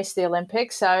mean I'd miss the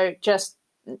Olympics. So just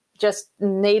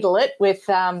needle it with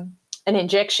an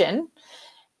injection.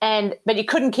 But you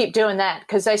couldn't keep doing that,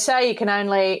 because they say you can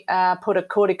only put a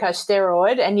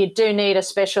corticosteroid, and you do need a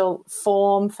special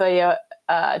form for your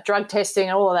drug testing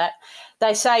and all of that.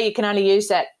 They say you can only use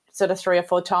that sort of 3 or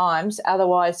 4 times,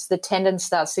 otherwise the tendon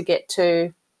starts to get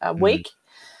too weak.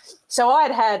 So I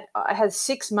had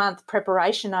 6-month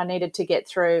preparation I needed to get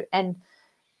through, and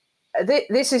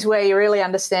this is where you really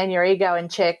understand your ego in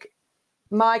check.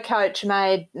 My coach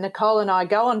made Nicole and I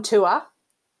go on tour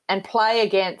and play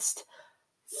against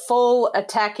full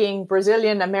attacking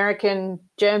Brazilian, American,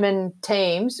 German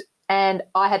teams, and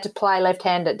I had to play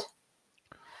left-handed.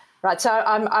 Right, so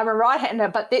I'm a right-hander,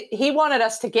 but he wanted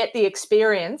us to get the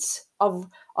experience of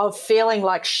feeling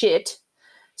like shit,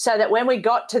 so that when we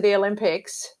got to the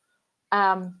Olympics,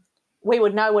 we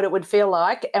would know what it would feel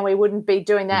like, and we wouldn't be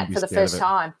doing that for the first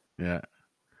time. Yeah.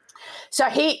 So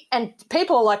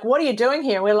people are like, what are you doing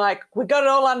here? And we're like, we got it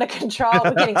all under control.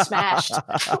 We're getting smashed.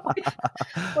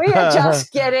 We are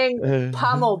just getting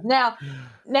pummeled. Now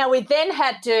we then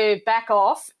had to back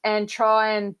off and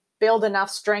try and build enough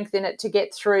strength in it to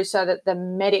get through so that the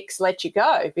medics let you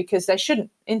go, because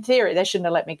in theory, they shouldn't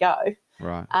have let me go.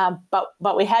 Right.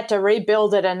 But we had to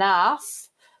rebuild it enough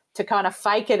to kind of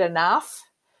fake it enough,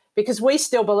 because we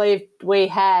still believed we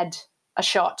had a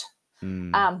shot.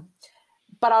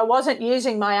 But I wasn't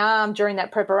using my arm during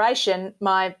that preparation.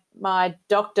 My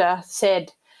doctor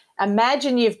said,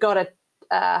 imagine you've got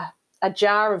a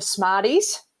jar of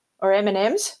Smarties or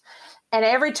M&Ms, and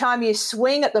every time you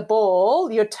swing at the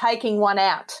ball, you're taking one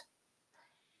out.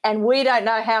 And we don't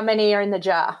know how many are in the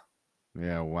jar.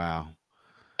 Yeah, wow.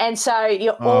 And so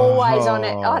you're always on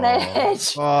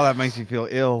edge. Oh, that makes me feel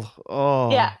ill.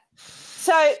 Oh. Yeah.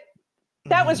 So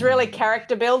that was really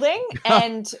character building,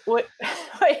 and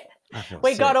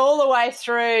we got all the way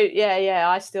through. Yeah,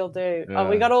 I still do. Yeah.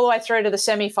 We got all the way through to the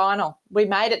semi-final. We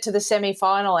made it to the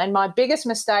semi-final, and my biggest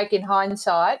mistake in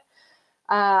hindsight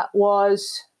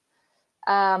was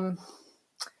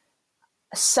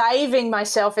saving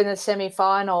myself in the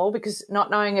semi-final, because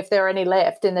not knowing if there are any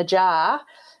left in the jar.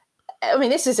 I mean,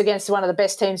 this is against one of the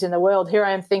best teams in the world. Here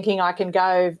I am thinking I can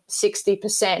go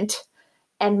 60%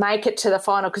 and make it to the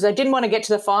final, because I didn't want to get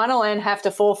to the final and have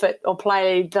to forfeit or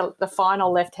play the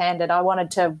final left-handed. I wanted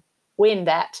to win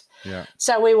that. Yeah.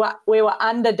 So we were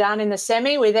underdone in the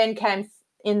semi. We then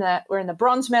we're in the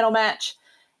bronze medal match,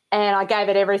 and I gave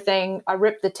it everything. I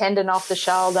ripped the tendon off the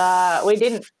shoulder. We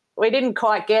didn't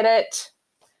quite get it.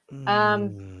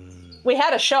 We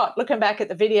had a shot. Looking back at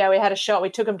the video, we had a shot. We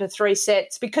took them to 3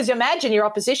 sets, because imagine your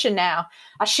opposition now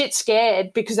are shit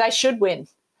scared because they should win.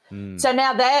 So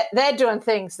now they're doing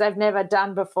things they've never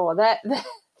done before.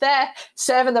 They're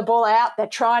serving the ball out. They're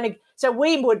trying to. So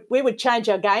we would change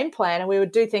our game plan, and we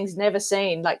would do things never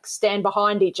seen, like stand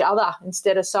behind each other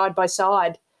instead of side by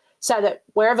side, so that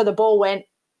wherever the ball went,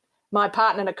 my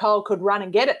partner Nicole could run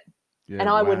and get it, and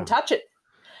I wouldn't touch it.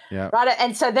 Yeah. Right.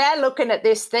 And so they're looking at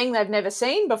this thing they've never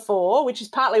seen before, which is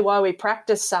partly why we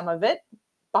practice some of it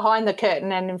behind the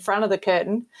curtain and in front of the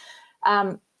curtain,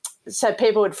 so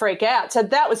people would freak out. So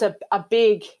that was a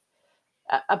big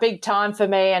time for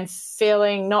me, and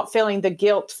not feeling the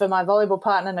guilt for my volleyball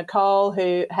partner Nicole,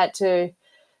 who had to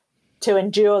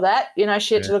endure that. You know,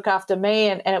 she had to look after me,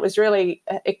 and it was really,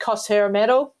 it cost her a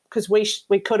medal, because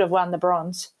we could have won the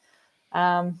bronze.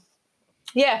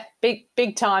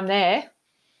 Big time there.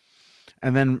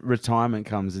 And then retirement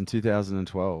comes in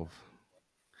 2012.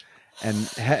 And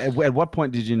at what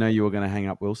point did you know you were going to hang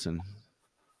up Wilson?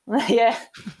 Yeah.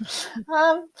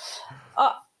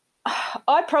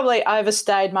 I probably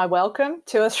overstayed my welcome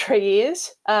 2 or 3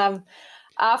 years.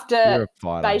 After You're a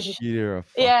fighter. Beijing. You're a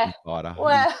fucking fighter.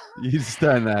 Well, you just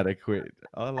don't know how to quit.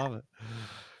 I love it.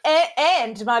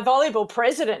 And my volleyball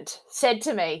president said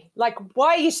to me, like,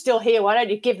 why are you still here? Why don't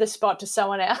you give the spot to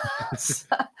someone else?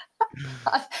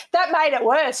 That made it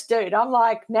worse, dude. I'm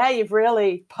like, now you've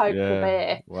really poked the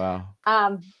bear. Wow.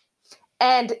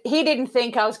 And he didn't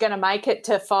think I was going to make it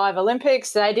to 5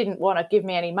 Olympics. They didn't want to give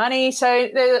me any money. So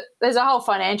there's a whole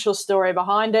financial story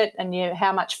behind it, and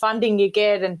how much funding you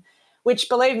get, and which,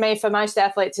 believe me, for most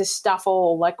athletes is stuff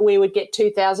all. Like, we would get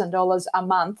 $2,000 a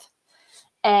month,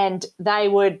 and they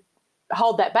would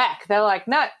hold that back. They're like,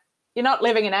 no, you're not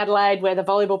living in Adelaide where the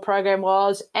volleyball program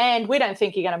was, and we don't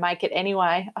think you're going to make it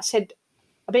anyway. I said,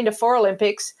 I've been to 4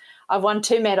 Olympics. I've won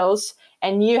 2 medals,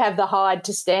 and you have the hide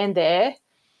to stand there.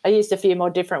 I used a few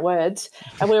more different words,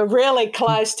 and we were really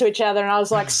close to each other, and I was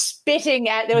like spitting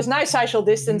there was no social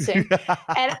distancing.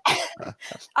 And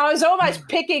I was almost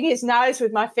picking his nose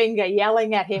with my finger,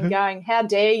 yelling at him, going, how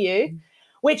dare you?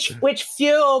 Which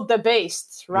fueled the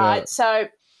beasts, right? Yeah. So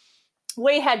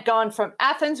we had gone from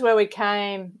Athens, where we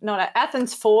came,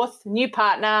 Athens 4th, new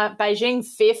partner, Beijing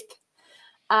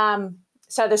 5th.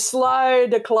 So the slow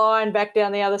decline back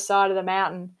down the other side of the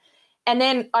mountain. And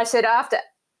then I said, after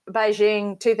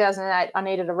Beijing 2008, I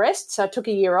needed a rest, so I took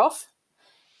a year off,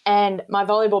 and my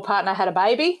volleyball partner had a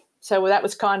baby, so that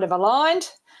was kind of aligned,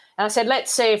 and I said,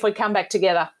 let's see if we come back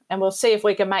together, and we'll see if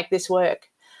we can make this work.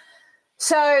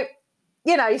 So,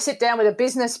 you sit down with a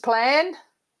business plan,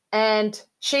 and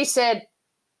she said,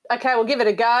 okay, we'll give it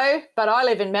a go, but I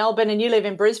live in Melbourne and you live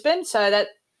in Brisbane, and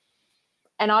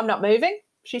I'm not moving,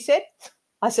 she said.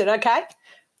 I said, okay,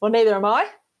 well, neither am I.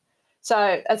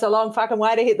 So it's a long fucking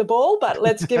way to hit the ball, but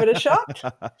let's give it a shot.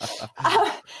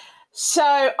 So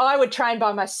I would train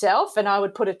by myself, and I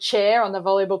would put a chair on the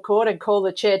volleyball court and call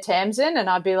the chair Tamsin, and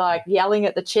I'd be like yelling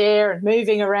at the chair and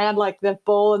moving around like the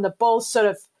ball, and the ball's sort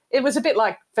of it was a bit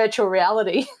like virtual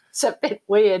reality. It's a bit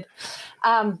weird.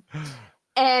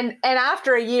 And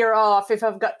after a year off, if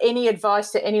I've got any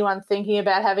advice to anyone thinking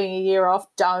about having a year off,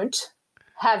 don't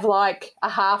have like a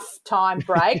half-time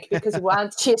break because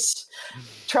once you're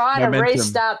trying to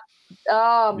restart,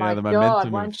 oh my the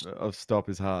God. momentum of stop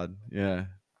is hard. Yeah.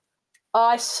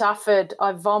 I suffered.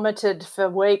 I vomited for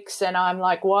weeks and I'm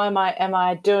like, what am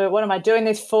I doing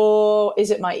this for?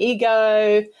 Is it my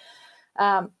ego?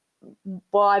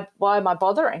 Why am I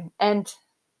bothering? And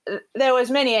there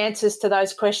was many answers to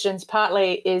those questions.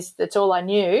 Partly is that's all I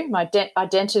knew. My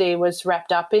identity was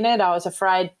wrapped up in it. I was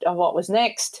afraid of what was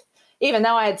next, even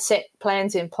though I had set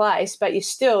plans in place. But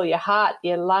your heart,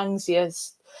 your lungs, your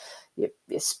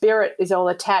spirit is all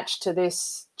attached to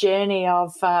this journey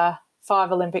of 5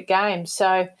 Olympic Games.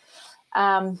 So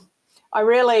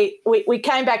we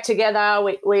came back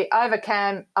together. We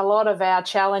overcame a lot of our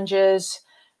challenges.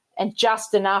 And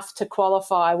just enough to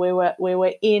qualify. We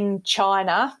were in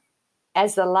China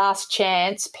as the last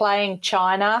chance, playing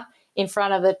China in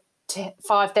front of the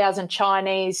 5,000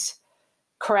 Chinese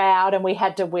crowd, and we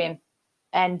had to win.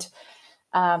 And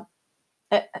I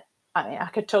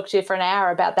could talk to you for an hour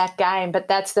about that game, but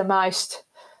that's the most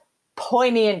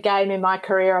poignant game in my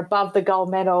career, above the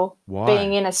gold medal. Why?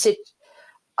 Being in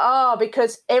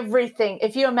because everything.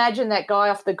 If you imagine that guy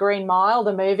off the Green Mile,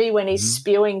 the movie, when he's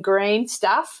spewing green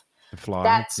stuff.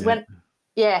 When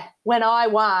I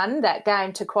won that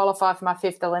game to qualify for my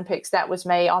 5th Olympics, that was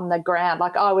me on the ground.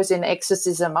 Like I was in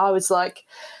exorcism. I was like,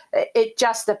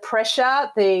 the pressure,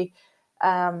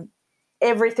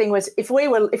 everything was, if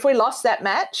we lost that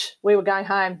match, we were going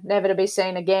home, never to be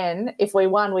seen again. If we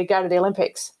won, we'd go to the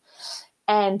Olympics.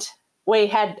 And we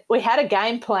had a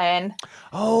game plan.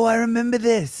 Oh, I remember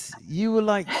this. You were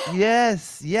like,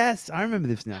 yes, I remember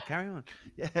this now. Carry on.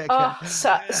 Yeah.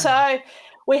 So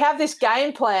we have this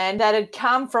game plan that had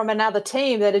come from another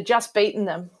team that had just beaten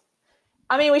them.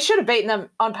 I mean, we should have beaten them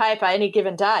on paper any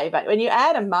given day, but when you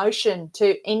add emotion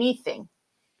to anything,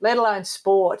 let alone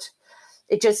sport,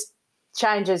 it just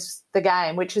changes the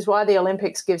game, which is why the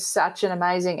Olympics gives such an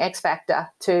amazing X factor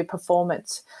to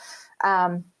performance.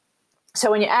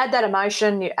 So when you add that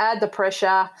emotion, you add the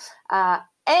pressure,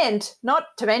 and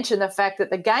not to mention the fact that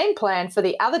the game plan for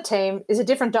the other team is a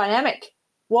different dynamic.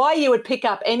 Why you would pick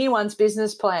up anyone's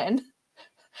business plan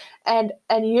and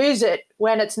use it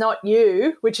when it's not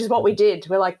you, which is what we did.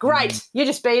 We're like, great, you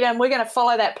just beat them. We're going to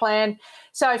follow that plan.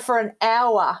 So for an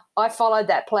hour, I followed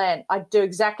that plan. I do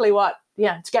exactly what,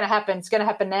 it's going to happen. It's going to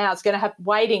happen now. It's going to happen,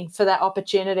 waiting for that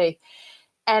opportunity.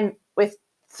 And with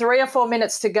 3 or 4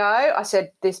 minutes to go, I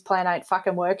said, this plan ain't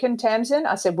fucking working, Tamsin.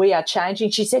 I said, we are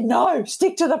changing. She said, no,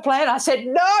 stick to the plan. I said,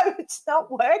 no, it's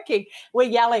not working. We're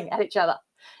yelling at each other.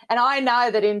 And I know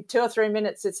that in 2 or 3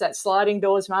 minutes, it's that sliding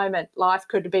doors moment. Life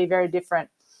could be very different.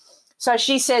 So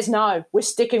she says, no, we're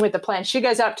sticking with the plan. She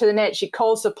goes up to the net. She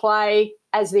calls the play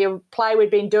as the play we'd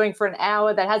been doing for an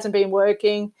hour that hasn't been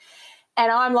working.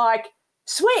 And I'm like,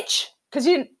 switch, because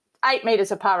you're 8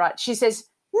 meters apart, right? She says,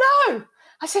 no.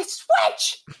 I said,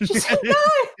 switch. She said, no.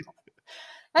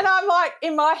 And I'm like,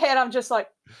 in my head, I'm just like,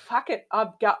 fuck it.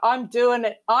 I'm doing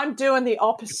it. I'm doing the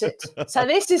opposite. So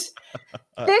this is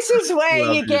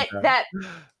where you get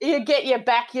your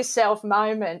back yourself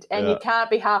moment, and you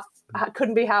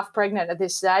couldn't be half pregnant at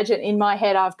this stage. And in my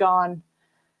head, I've gone,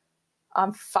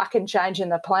 I'm fucking changing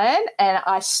the plan. And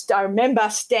I remember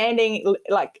standing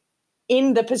like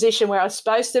in the position where I was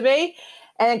supposed to be,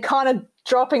 and then kind of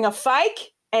dropping a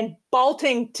fake and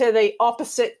bolting to the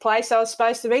opposite place I was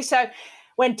supposed to be. So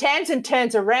when Tamsin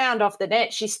turns around off the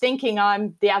net, she's thinking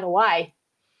I'm the other way,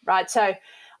 right? So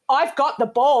I've got the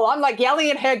ball. I'm like yelling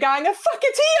at her going, oh, fuck,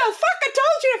 it's here. Fuck, I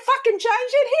told you to fucking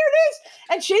change it. Here it is.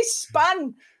 And she's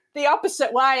spun the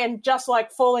opposite way and just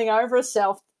like falling over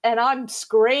herself. And I'm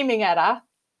screaming at her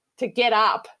to get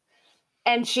up.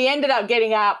 And she ended up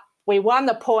getting up. We won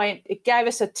the point. It gave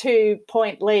us a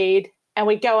 2-point lead, and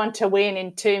we go on to win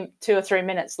in 2 or 3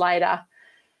 minutes later.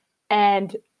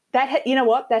 And that, you know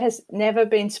what? That has never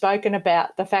been spoken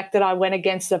about, the fact that I went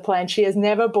against the plan. She has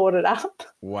never brought it up.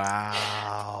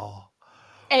 Wow.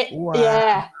 Wow.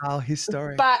 Yeah.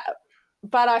 Historic.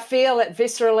 But I feel it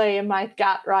viscerally in my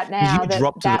gut right now. You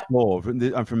dropped to the floor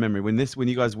from memory. When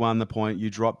you guys won the point, you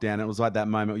dropped down. It was like that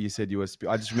moment where you said you were.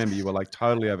 I just remember you were like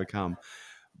totally overcome.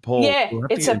 Paul, yeah,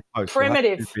 it's a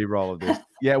primitive B-roll of this.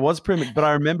 Yeah, it was primitive, but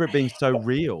I remember it being so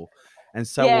real and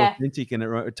so authentic, and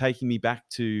it taking me back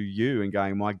to you and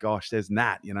going, my gosh, there's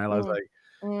Nat. I was like,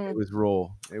 it was raw.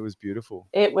 It was beautiful.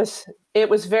 It was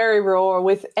very raw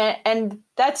and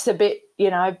that's the bit,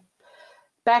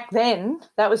 back then,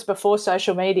 that was before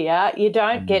social media. You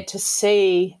don't get to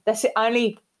see, that's the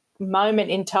only moment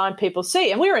in time people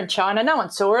see. And we were in China. No one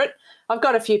saw it. I've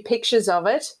got a few pictures of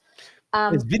it.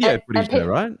 There's video footage there,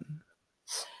 right?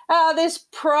 There's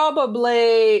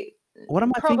probably What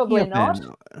am I thinking of not.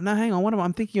 then? No, hang on.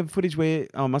 I'm thinking of footage where?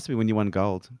 Oh, it must be when you won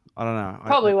gold. I don't know.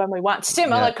 Probably when we won.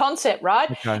 Similar concept, right?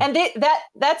 Okay. And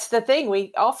that's the thing.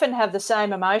 We often have the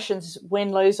same emotions,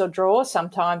 win, lose, or draw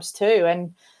sometimes too.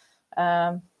 And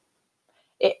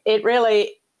it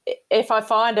really, if I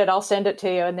find it, I'll send it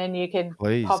to you, and then you can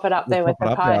pop it up there with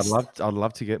the post. I'd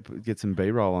love to get some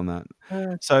B-roll on that.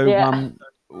 So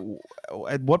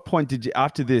at what point did you,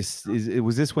 after this,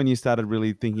 was this when you started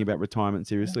really thinking about retirement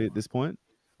seriously at this point?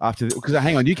 Because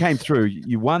hang on, you came through,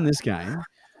 you won this game.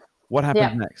 What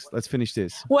happened next? Let's finish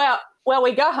this. Well,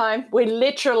 we go home. We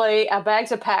literally, our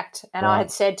bags are packed, and I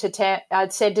had said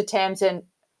to Tamsin,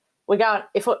 we're going,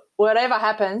 if whatever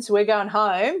happens, we're going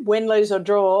home, win, lose, or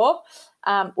draw.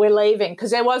 We're leaving,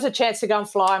 because there was a chance to go and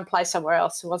fly and play somewhere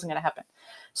else. It wasn't going to happen.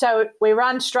 So we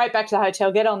run straight back to the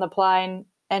hotel, get on the plane,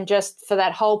 and just for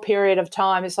that whole period of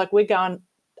time, it's like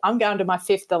I'm going to my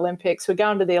 5th Olympics. We're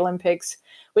going to the Olympics.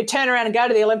 We turn around and go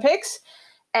to the Olympics,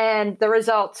 and the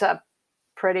results are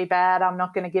pretty bad. I'm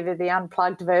not going to give you the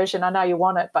unplugged version. I know you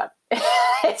want it, but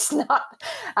it's not.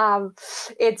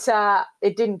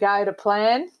 It didn't go to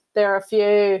plan. There are a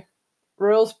few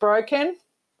rules broken,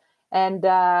 and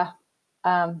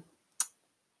I'm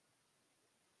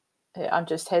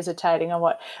just hesitating on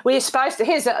what we're supposed to.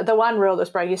 Here's the one rule that's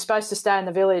broken. You're supposed to stay in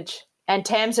the village, and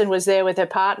Tamsin was there with her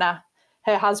partner,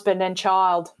 her husband and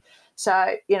child.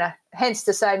 So, hence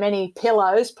to say many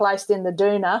pillows placed in the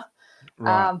doona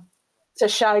to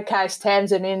showcase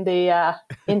Tamsin in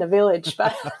the village,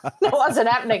 but it wasn't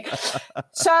happening.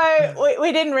 So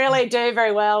we didn't really do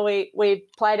very well. We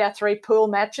played our 3 pool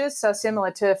matches, so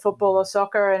similar to football or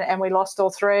soccer, and we lost all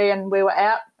 3, and we were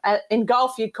out. In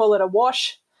golf, you'd call it a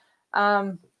wash.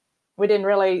 We didn't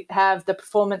really have the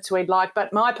performance we'd like,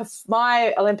 but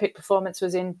my Olympic performance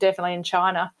was definitely in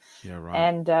China. Yeah, right.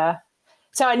 And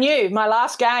so I knew my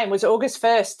last game was August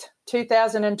 1st,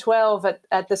 2012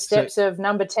 at the steps of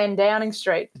number 10 Downing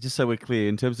Street. Just so we're clear,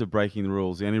 in terms of breaking the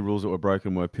rules, the only rules that were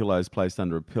broken were pillows placed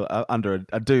under a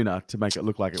doona to make it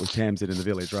look like it was Tamsin in the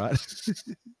village, right?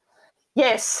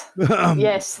 Yes,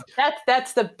 yes.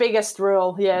 That's the biggest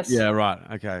rule, yes. Yeah, right.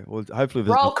 Okay. Well, hopefully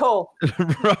there's Roll call.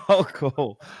 Roll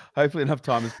call. Hopefully enough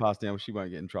time has passed now. She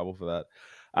won't get in trouble for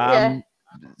that.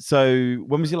 So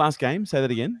when was your last game? Say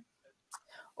that again.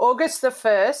 August the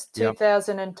 1st,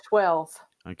 2012.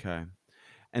 Okay.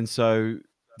 And so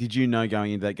did you know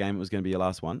going into that game it was going to be your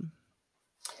last one?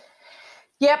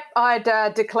 Yep.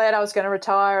 I'd declared I was going to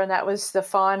retire, and that was the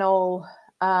final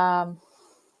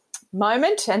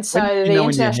moment. And so when did you know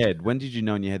in your head? When did you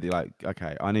know in your head you're like,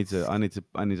 okay, I need to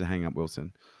hang up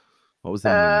Wilson? What was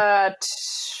that?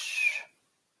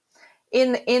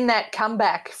 In that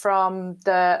comeback from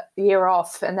the year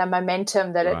off and the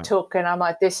momentum that it took, and I'm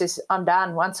like, I'm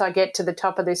done. Once I get to the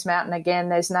top of this mountain again,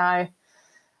 there's no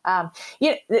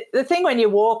the thing when you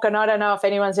walk, and I don't know if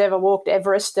anyone's ever walked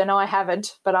Everest, and I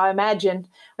haven't, but I imagine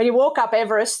when you walk up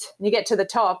Everest and you get to the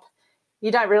top,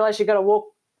 you don't realise you've got to walk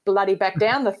bloody back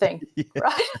down the thing,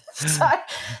 right?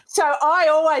 So I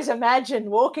always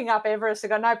imagine walking up Everest, I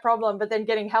go, no problem, but then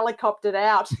getting helicoptered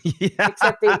out,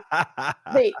 except the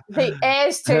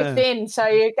air's too thin.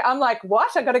 So I'm like,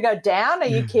 what? I got to go down? Are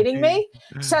you kidding me?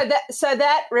 So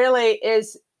that really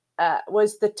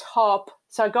was the top.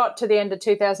 So I got to the end of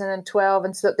 2012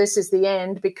 and thought this is the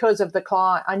end because of the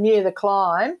climb. I knew the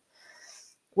climb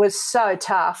was so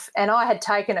tough, and I had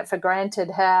taken it for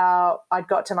granted how I'd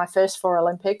got to my first 4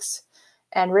 Olympics,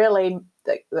 and really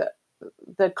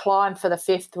the climb for the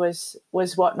 5th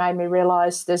was what made me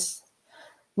realise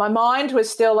my mind was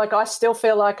still like, I still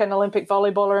feel like an Olympic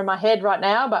volleyballer in my head right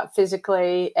now, but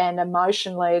physically and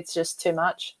emotionally it's just too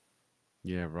much.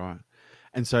 Yeah, right.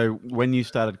 And so when you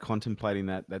started contemplating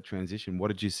that transition, what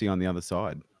did you see on the other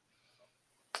side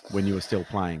when you were still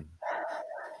playing?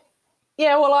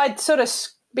 Yeah, well, I'd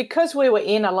because we were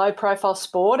in a low-profile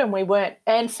sport and we weren't,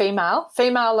 and female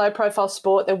low-profile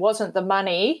sport, there wasn't the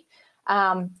money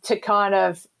to kind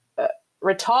of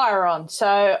retire on.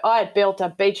 So I had built a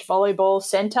beach volleyball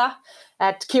centre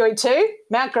at QE2,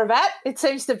 Mount Gravatt. It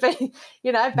seems to be,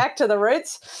 back to the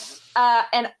roots.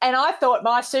 And I thought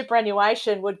my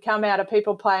superannuation would come out of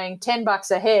people paying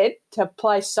 $10 a head to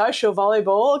play social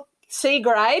volleyball, C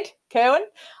grade, Kerwin.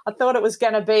 I thought it was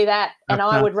going to be that, and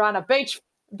I would run a beach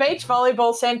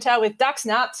volleyball centre with ducks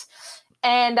nuts.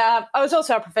 And I was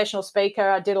also a professional speaker.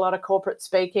 I did a lot of corporate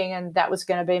speaking, and that was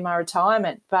going to be my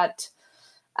retirement. But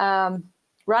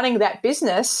running that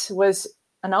business was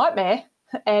a nightmare,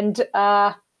 and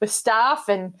with staff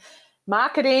and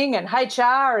marketing and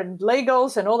HR and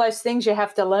legals and all those things you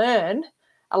have to learn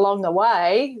along the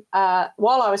way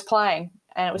while I was playing.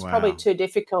 And it was probably too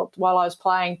difficult while I was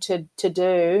playing to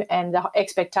do, and the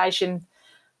expectation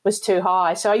was too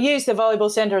high. So I used the volleyball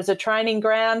centre as a training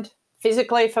ground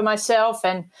physically for myself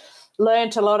and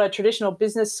learnt a lot of traditional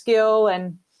business skill.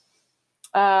 And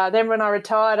then when I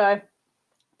retired,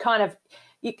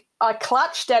 I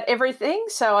clutched at everything.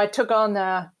 So I took on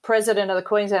the president of the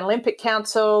Queensland Olympic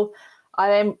Council.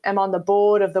 I am on the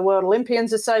board of the World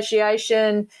Olympians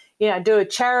Association, do a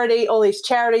charity, all these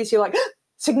charities. You're like,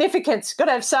 significance, got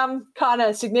to have some kind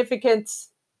of significance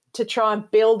to try and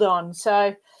build on.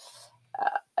 So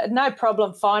no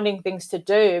problem finding things to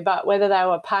do, but whether they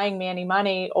were paying me any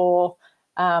money or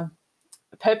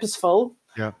purposeful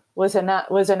was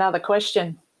another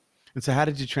question. And so how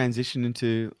did you transition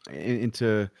into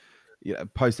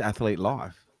post-athlete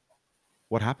life?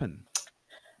 What happened?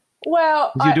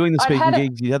 Well, you're doing the speaking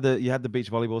gigs, you had the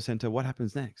beach volleyball centre. What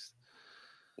happens next?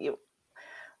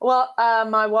 Well,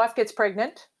 my wife gets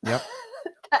pregnant. Yep.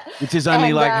 Which is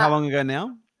only how long ago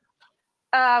now?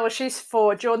 Well, she's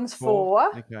 4. Jordan's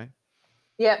 4. Okay.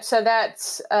 Yep. So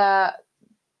that's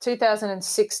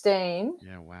 2016.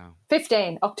 Yeah. Wow.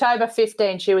 15. October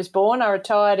 15. She was born. I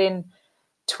retired in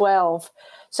 12.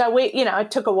 So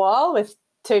it took a while with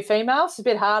 2 females. A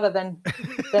bit harder than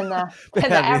the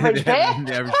average pair.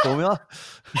 The average formula.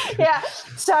 Yeah.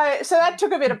 So that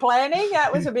took a bit of planning.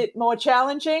 That was a bit more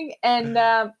challenging, and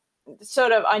I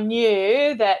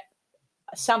knew that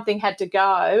something had to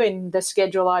go in the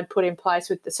schedule I'd put in place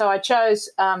so I chose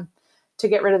to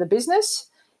get rid of the business,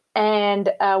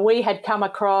 and we had come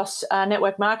across a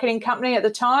network marketing company at the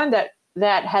time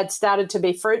that had started to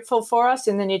be fruitful for us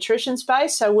in the nutrition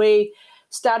space. So we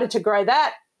started to grow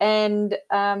that, and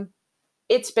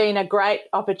it's been a great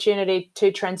opportunity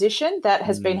to transition. That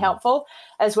has been helpful,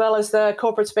 as well as the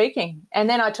corporate speaking. And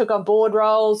then I took on board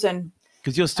roles, and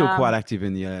because you're still quite active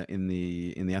in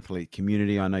the athlete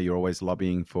community. I know you're always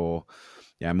lobbying for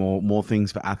more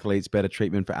things for athletes, better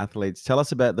treatment for athletes. Tell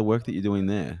us about the work that you're doing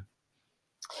there.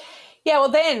 Yeah,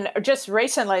 well, then just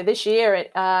recently this year,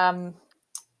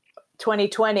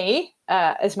 2020,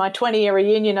 as my 20-year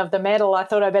reunion of the medal, I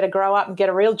thought I better grow up and get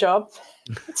a real job.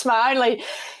 It's my only,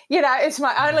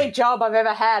 job I've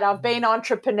ever had. I've been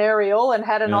entrepreneurial and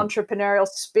had an entrepreneurial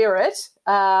spirit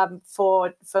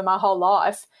for my whole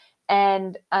life,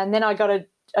 and then I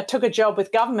took a job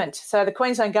with government. So the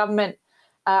Queensland government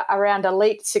around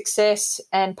elite success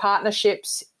and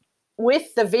partnerships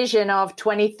with the vision of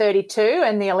 2032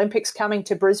 and the Olympics coming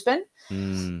to Brisbane,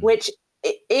 which,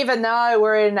 even though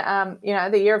we're in,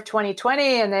 the year of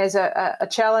 2020 and there's a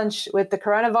challenge with the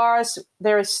coronavirus,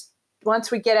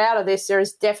 once we get out of this, there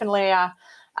is definitely a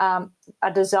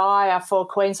desire for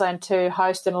Queensland to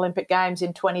host an Olympic Games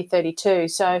in 2032.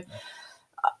 So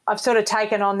I've sort of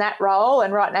taken on that role,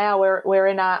 and right now we're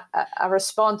in a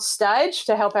response stage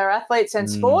to help our athletes and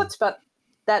sports, but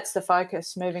that's the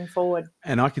focus moving forward.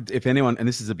 And if anyone, and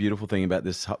this is a beautiful thing about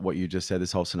this, what you just said,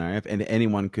 this whole scenario, if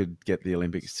anyone could get the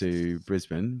Olympics to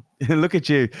Brisbane, look at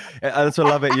you. That's what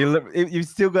I love it. You've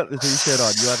still got the T-shirt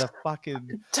on. You are the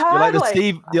fucking,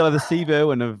 totally. you're the Steve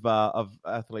Irwin of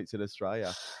athletes in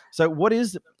Australia. So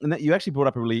and that you actually brought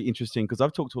up a really interesting, because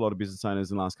I've talked to a lot of business owners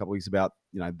in the last couple of weeks about,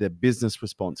 their business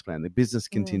response plan, their business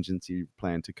contingency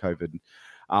plan to COVID.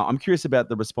 I'm curious about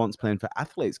the response plan for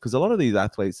athletes, because a lot of these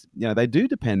athletes, they do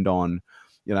depend on,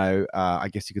 I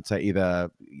guess you could say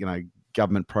either,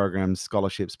 government programs,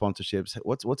 scholarships, sponsorships.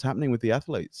 What's happening with the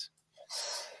athletes?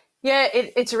 Yeah,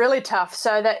 it's really tough.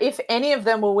 So that if any of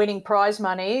them were winning prize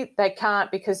money, they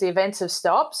can't because the events have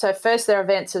stopped. So first, their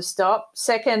events have stopped.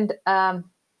 Second,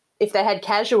 if they had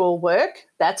casual work,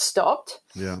 that's stopped.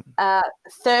 Yeah.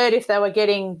 Third, if they were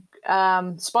getting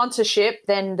sponsorship,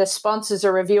 then the sponsors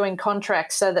are reviewing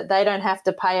contracts so that they don't have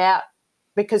to pay out,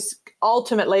 because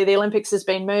ultimately the Olympics has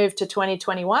been moved to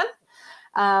 2021.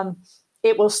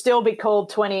 It will still be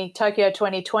called Tokyo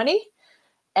 2020,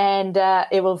 and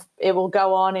it will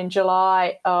go on in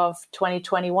July of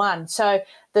 2021. So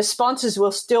the sponsors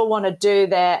will still want to do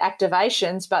their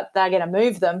activations, but they're going to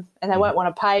move them, and they won't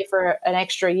want to pay for an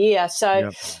extra year.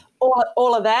 So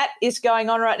all of that is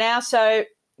going on right now. So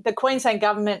the Queensland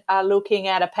government are looking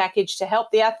at a package to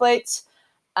help the athletes,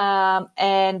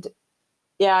 and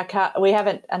we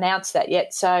haven't announced that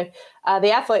yet. So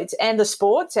the athletes and the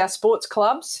sports, our sports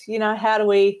clubs, how do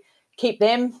we keep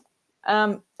them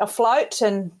afloat?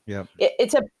 And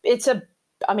it's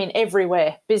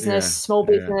everywhere, business, small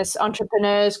business,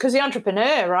 entrepreneurs, because the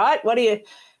entrepreneur, right? What do you,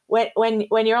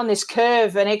 when you're on this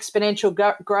curve and exponential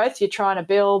growth you're trying to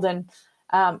build, and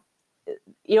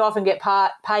you often get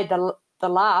paid the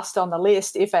last on the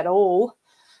list, if at all.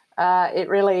 It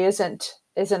really isn't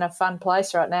a fun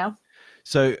place right now.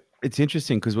 So it's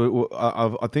interesting because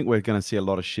I think we're going to see a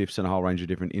lot of shifts in a whole range of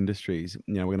different industries.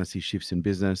 We're going to see shifts in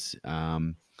business,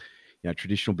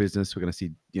 traditional business. We're going to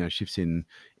see, shifts in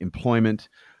employment,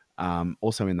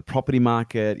 also in the property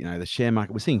market, the share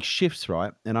market. We're seeing shifts,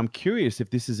 right? And I'm curious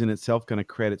if this is in itself going to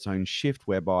create its own shift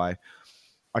whereby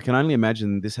I can only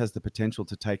imagine this has the potential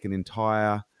to take an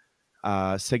entire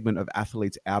segment of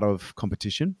athletes out of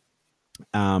competition.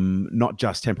 Not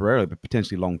just temporarily, but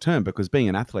potentially long term, because being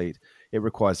an athlete, it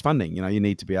requires funding. You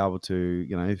need to be able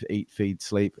to, eat, feed,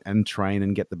 sleep, and train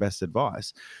and get the best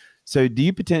advice. So do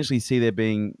you potentially see there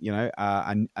being,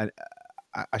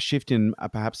 a shift in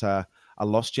perhaps a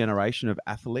lost generation of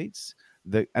athletes?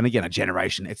 And again, a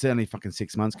generation, it's only fucking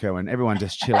 6 months, Kerwin. Everyone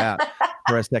just chill out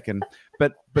for a second.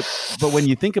 But when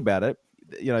you think about it,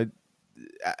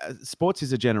 sports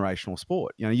is a generational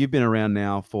sport. You've been around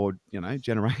now for,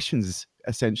 generations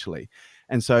essentially.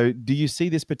 And so do you see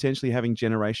this potentially having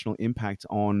generational impact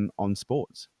on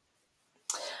sports?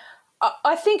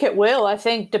 I think it will. I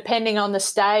think depending on the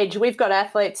stage, we've got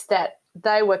athletes that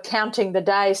they were counting the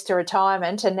days to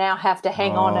retirement and now have to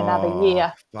hang on another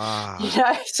year.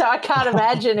 So I can't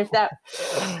imagine if that.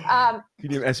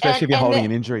 Especially if you're holding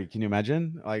an injury. Can you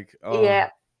imagine? Yeah.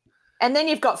 And then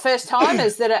you've got first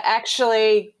timers that are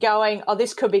actually going, oh,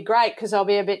 this could be great because I'll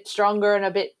be a bit stronger and a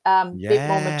bit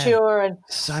more mature. And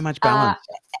so much balance.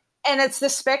 And it's the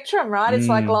spectrum, right? It's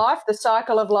like life, the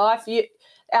cycle of life.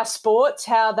 Our sports,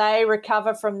 how they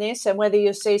recover from this, and whether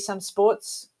you see some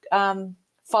sports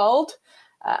fold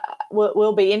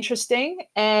will be interesting.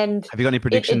 And have you got any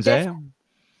predictions there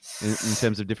in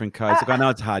terms of different codes? Look, I know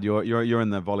it's hard. You're in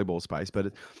the volleyball space,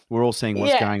 but we're all seeing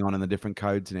what's going on in the different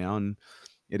codes now, and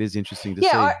it is interesting to see.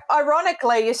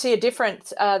 Ironically, you see a difference.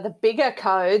 The bigger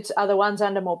codes are the ones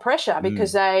under more pressure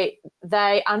because they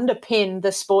underpin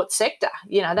the sports sector.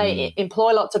 They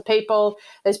employ lots of people.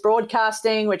 There's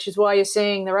broadcasting, which is why you're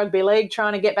seeing the rugby league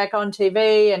trying to get back on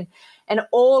TV, and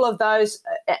all of those,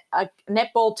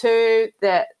 netball too,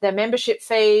 their membership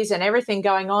fees and everything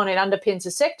going on. It underpins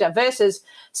the sector versus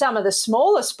some of the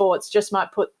smaller sports just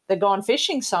might put the gone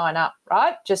fishing sign up,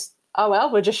 right? Just,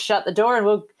 we'll just shut the door and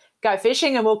we'll go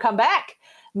fishing and we'll come back.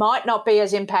 Might not be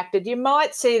as impacted. You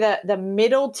might see the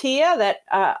middle tier that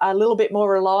are a little bit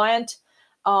more reliant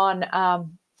on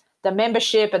the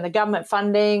membership and the government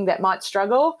funding that might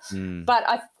struggle.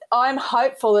 But I'm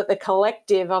hopeful that the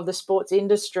collective of the sports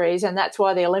industries, and that's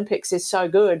why the Olympics is so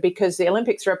good, because the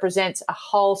Olympics represents a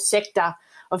whole sector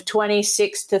of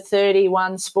 26 to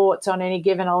 31 sports on any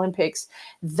given Olympics.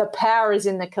 The power is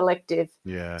in the collective.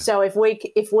 Yeah. So if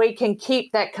we can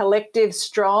keep that collective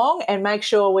strong and make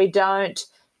sure we don't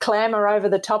clamber over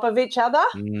the top of each other,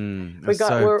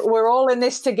 we're all in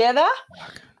this together,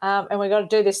 and we've got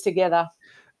to do this together.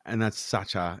 And that's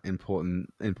such a important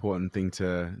thing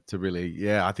to really,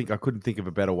 I think I couldn't think of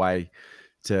a better way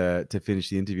to finish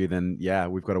the interview than,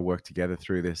 we've got to work together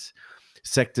through this.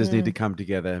 Sectors need to come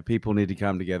together. People need to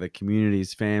come together.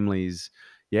 Communities, families,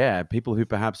 people who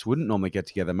perhaps wouldn't normally get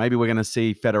together. Maybe we're going to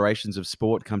see federations of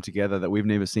sport come together that we've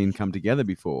never seen come together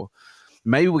before.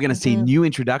 Maybe we're going to see new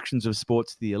introductions of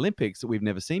sports to the Olympics that we've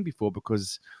never seen before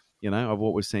because, of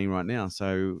what we're seeing right now.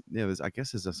 So, there's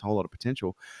a whole lot of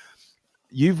potential.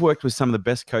 You've worked with some of the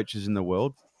best coaches in the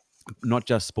world, not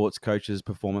just sports coaches,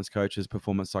 performance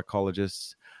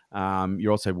psychologists. You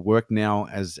also work now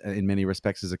in many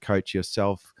respects as a coach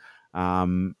yourself.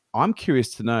 I'm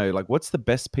curious to know, what's the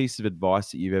best piece of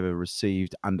advice that you've ever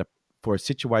received for a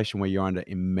situation where you're under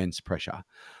immense pressure,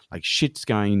 like shit's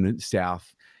going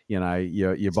south,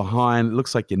 you're behind, it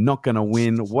looks like you're not going to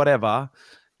win, whatever.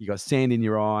 You got sand in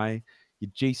your eye,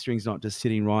 your G-string's not just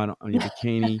sitting right on your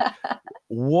bikini.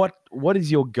 What is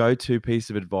your go-to piece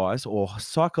of advice or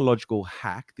psychological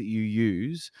hack that you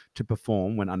use to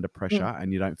perform when under pressure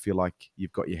and you don't feel like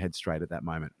you've got your head straight at that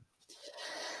moment?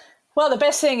 Well, the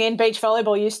best thing in beach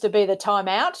volleyball used to be the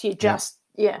timeout. You just,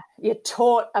 you're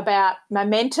taught about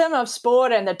momentum of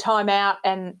sport and the timeout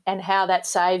and how that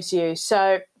saves you.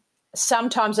 So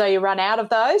sometimes though you run out of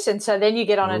those, and so then you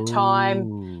get on a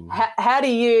time. How do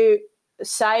you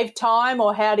save time,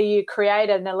 or how do you create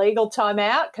an illegal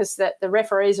timeout because the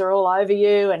referees are all over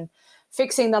you and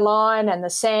fixing the line and the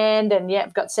sand, and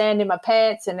I've got sand in my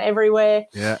pants and everywhere.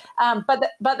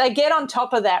 But they get on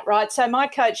top of that, right? So my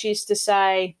coach used to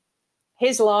say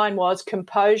his line was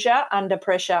composure under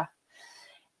pressure.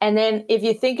 And then if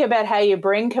you think about how you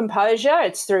bring composure,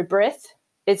 it's through breath,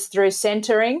 it's through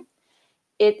centering,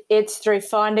 it's through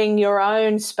finding your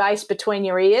own space between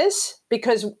your ears,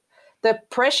 because the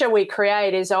pressure we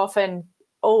create is often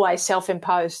always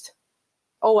self-imposed.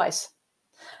 always.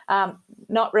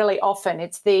 Not really often.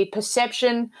 It's the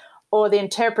perception or the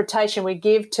interpretation we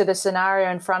give to the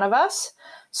scenario in front of us.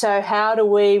 So how do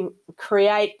we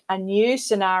create a new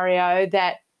scenario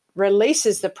that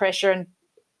releases the pressure and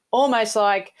almost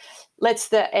like lets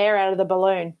the air out of the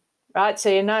balloon, right? So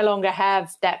you no longer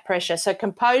have that pressure. So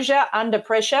composure under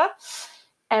pressure.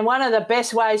 And one of the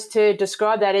best ways to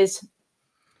describe that is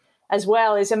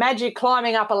imagine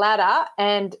climbing up a ladder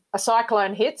and a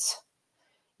cyclone hits.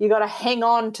 You got to hang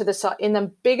on to in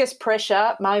the biggest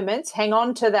pressure moments, hang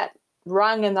on to that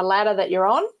rung in the ladder that you're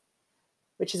on,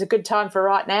 which is a good time for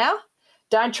right now.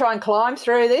 Don't try and climb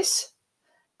through this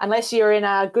unless you're in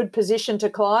a good position to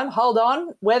climb. Hold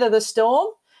on, weather the storm,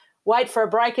 wait for a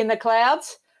break in the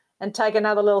clouds, and take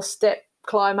another little step,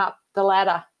 climb up the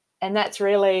ladder. And that's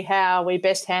really how we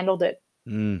best handled it.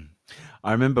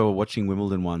 I remember watching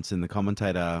Wimbledon once, and the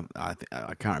commentator, I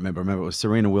can't remember. I remember it was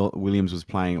Serena Williams was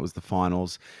playing. It was the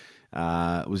finals.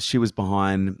 She was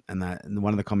behind, and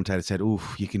one of the commentators said,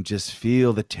 "Oof, you can just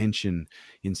feel the tension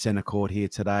in centre court here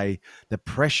today. The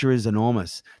pressure is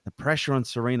enormous. The pressure on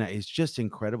Serena is just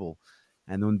incredible."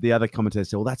 And then the other commentator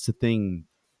said, "Well, that's the thing,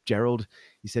 Gerald."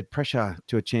 He said, "Pressure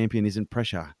to a champion isn't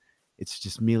pressure. It's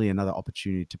just merely another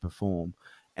opportunity to perform."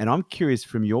 And I'm curious,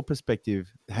 from your perspective,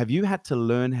 have you had to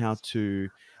learn how to,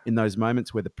 in those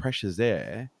moments where the pressure's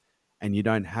there and you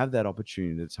don't have that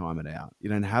opportunity to time it out, you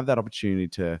don't have that opportunity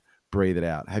to breathe it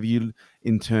out, have you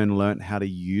in turn learned how to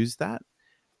use that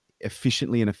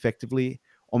efficiently and effectively,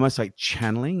 almost like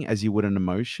channeling as you would an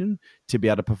emotion, to be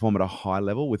able to perform at a high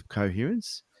level with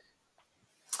coherence?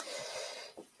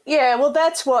 Yeah, well,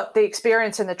 that's what the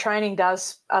experience and the training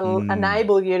does,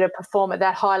 enable you to perform at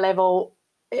that high level.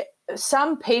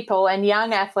 Some people and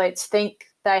young athletes think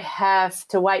they have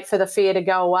to wait for the fear to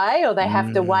go away, or they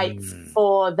have to wait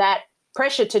for that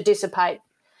pressure to dissipate.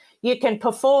 You can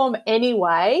perform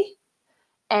anyway,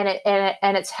 and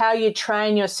it's how you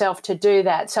train yourself to do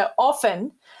that. So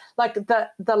often, like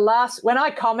when I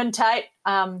commentate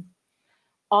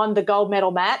on the gold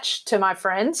medal match to my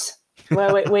friends, where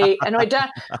I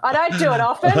don't do it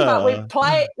often, but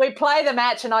we play the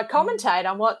match and I commentate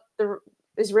on what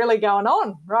is really going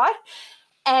on, right?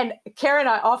 And Kerry and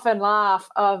I often laugh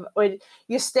when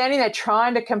you're standing there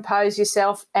trying to compose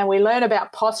yourself, and we learn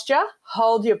about posture.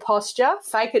 Hold your posture,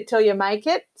 fake it till you make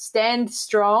it, stand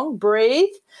strong, breathe,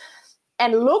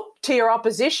 and look to your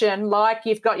opposition like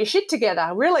you've got your shit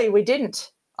together. Really, we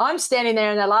didn't. I'm standing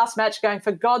there in the last match going,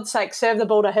 for God's sake, serve the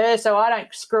ball to her so I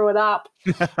don't screw it up.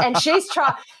 And she's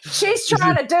trying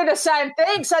to do the same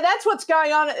thing. So that's what's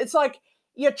going on. It's like,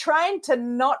 you're trained to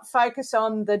not focus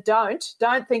on the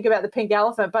don't think about the pink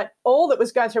elephant, but all that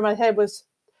was going through my head was,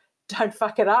 don't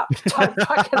fuck it up, don't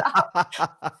fuck it up,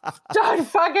 don't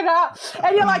fuck it up.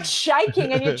 And you're like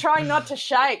shaking and you're trying not to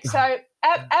shake. So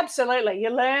absolutely, you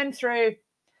learn through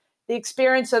the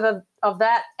experience of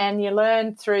that, and you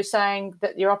learn through saying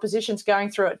that your opposition's going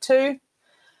through it too.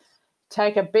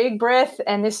 Take a big breath,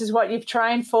 and this is what you've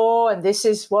trained for, and this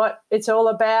is what it's all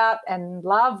about, and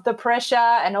love the pressure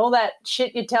and all that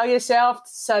shit you tell yourself,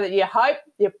 so that you hope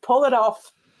you pull it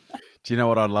off. Do you know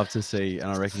what I'd love to see? And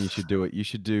I reckon you should do it. You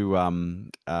should do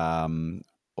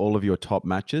all of your top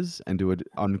matches and do it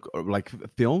on like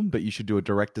film, but you should do a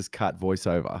director's cut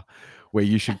voiceover where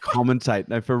you should commentate.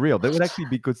 No, for real, that would actually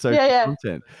be good social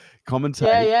content.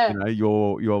 Commentate,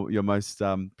 your most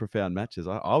profound matches.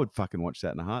 I would fucking watch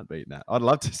that in a heartbeat. Now, I'd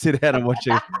love to sit down and watch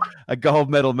a gold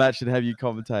medal match and have you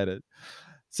commentate it.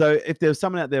 So, if there's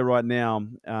someone out there right now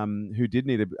who did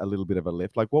need a little bit of a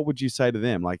lift, like what would you say to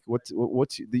them? Like,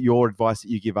 what's your advice that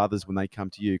you give others when they come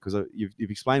to you? Because you've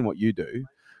explained what you do,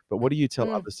 but what do you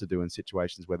tell others to do in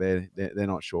situations where they're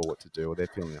not sure what to do or they're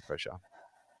feeling the pressure?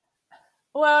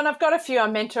 Well, and I've got a few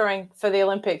I'm mentoring for the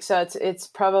Olympics, so it's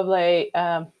probably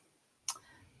a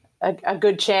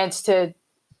good chance to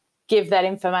give that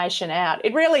information out.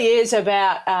 It really is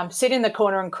about sit in the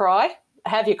corner and cry,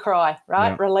 have your cry, right?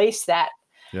 Yeah. Release that.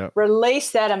 Yep.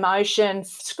 Release that emotion,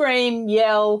 scream,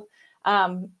 yell,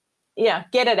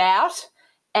 get it out,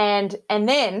 and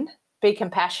then be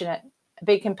compassionate.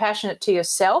 Be compassionate to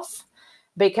yourself,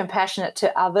 be compassionate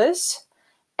to others,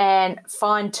 and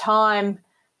find time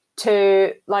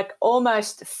to like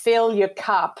almost fill your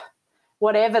cup,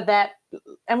 whatever that.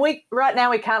 And right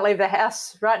now we can't leave the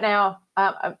house right now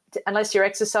unless you're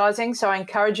exercising. So I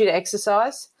encourage you to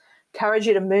exercise, encourage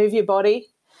you to move your body,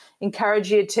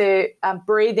 encourage you to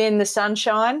breathe in the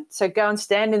sunshine. So go and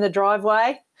stand in the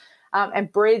driveway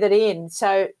and breathe it in.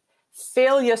 So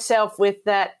fill yourself with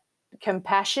that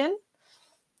compassion.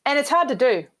 And it's hard to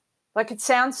do. Like it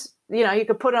sounds, you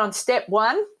could put it on step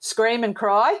 1, scream and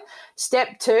cry.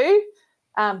 Step 2,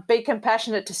 be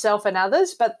compassionate to self and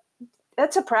others, but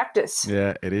that's a practice.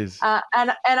 Yeah, it is.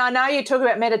 And I know you talk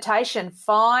about meditation.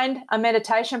 Find a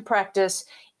meditation practice,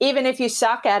 even if you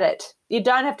suck at it. You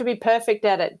don't have to be perfect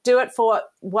at it. Do it for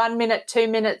 1 minute, 2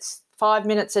 minutes, 5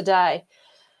 minutes a day.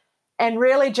 And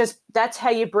really that's how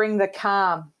you bring the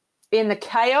calm. In the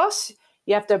chaos,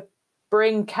 you have to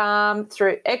bring calm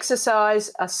through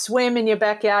exercise, a swim in your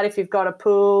backyard if you've got a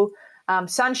pool,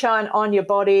 sunshine on your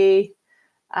body.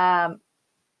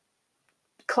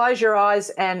 Close your eyes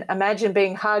and imagine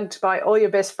being hugged by all your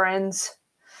best friends.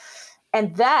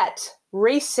 And that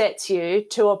resets you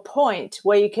to a point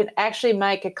where you can actually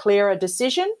make a clearer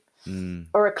decision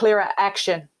or a clearer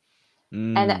action.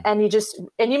 And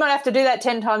you might have to do that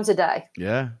 10 times a day.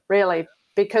 Yeah. Really,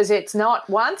 because it's not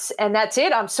once and that's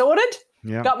it. I'm sorted.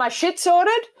 Yeah. Got my shit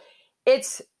sorted.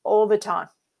 It's all the time.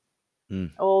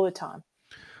 All the time.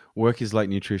 Work is like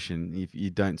nutrition. If you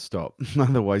don't stop,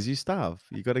 otherwise you starve.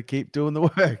 You got to keep doing the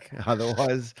work.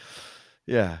 Otherwise,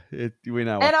 yeah, we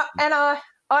know. And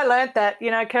I learned that,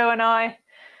 Ko and I,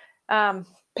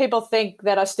 people think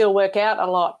that I still work out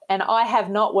a lot, and I have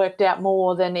not worked out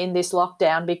more than in this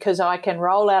lockdown because I can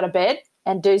roll out of bed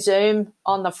and do Zoom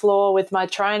on the floor with my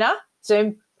trainer,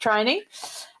 Zoom training.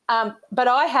 But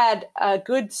I had a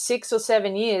good 6 or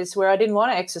 7 years where I didn't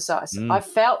want to exercise. I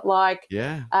felt like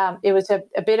it was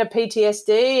a bit of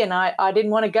PTSD, and I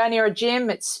didn't want to go near a gym.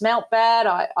 It smelt bad.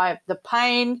 The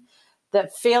pain, the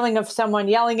feeling of someone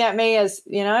yelling at me,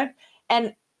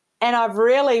 and I've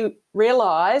really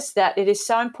realised that it is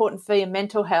so important for your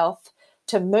mental health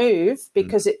to move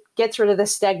because it gets rid of the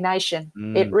stagnation.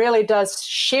 It really does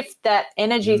shift that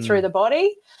energy through the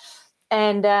body.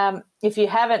 And if you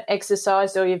haven't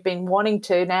exercised or you've been wanting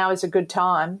to, now is a good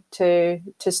time to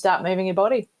start moving your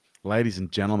body. Ladies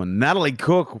and gentlemen, Natalie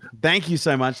Cook, thank you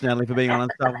so much, Natalie, for being on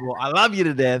Unstoppable. I love you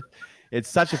to death. It's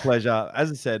such a pleasure.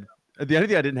 As I said, the only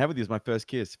thing I didn't have with you is my first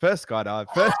kiss, first skydive,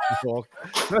 first walk,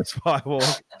 first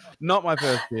firewalk, not my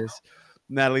first kiss.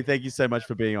 Natalie, thank you so much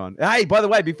for being on. Hey, by the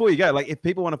way, before you go, if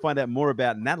people want to find out more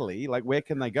about Natalie, where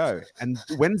can they go? And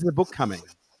when's the book coming?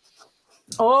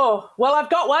 Oh, well, I've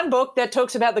got one book that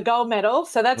talks about the gold medal.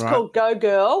 So that's called Go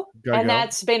Girl.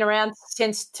 That's been around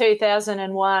since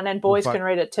 2001, and boys can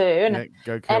read it too. And,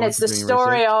 it's the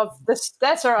story of this.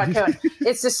 That's all right, Kevin.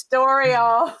 It's the story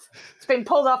of, it's been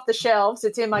pulled off the shelves.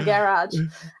 It's in my garage.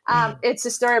 It's the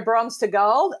story of bronze to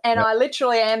gold. And I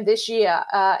literally am this year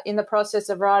in the process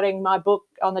of writing my book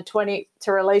on the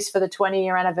to release for the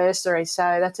 20-year anniversary.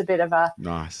 So that's a bit of a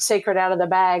secret out of the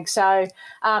bag. So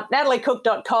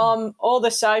nataliecook.com, all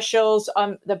the socials.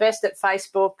 I'm the best at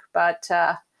Facebook, but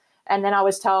and then I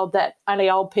was told that only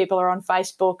old people are on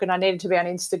Facebook, and I needed to be on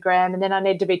Instagram, and then I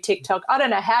need to be TikTok. I don't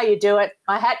know how you do it.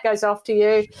 My hat goes off to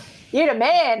you. You're the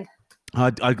man.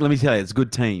 Let me tell you, it's a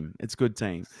good team. It's a good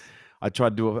team. I tried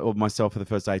to do it myself for the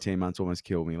first 18 months, almost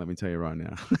killed me. Let me tell you right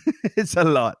now. It's a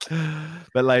lot.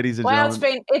 But ladies and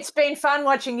gentlemen. It's been fun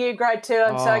watching you grow too.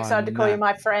 I'm so excited to call you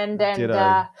my friend. And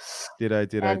Ditto.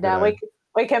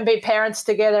 We can be parents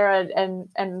together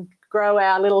and grow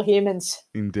our little humans.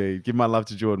 Indeed. Give my love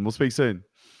to Jordan. We'll speak soon.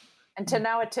 And to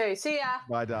Noah too. See ya.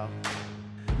 Bye, darling.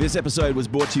 This episode was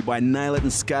brought to you by Nail It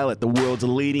and Scale It, the world's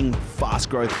leading fast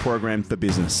growth program for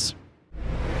business.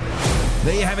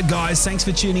 There you have it, guys. Thanks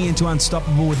for tuning in to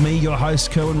Unstoppable with me, your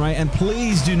host, Kerwin Ray. And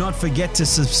please do not forget to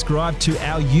subscribe to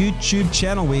our YouTube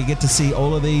channel where you get to see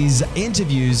all of these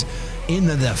interviews in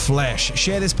the flesh.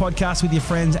 Share this podcast with your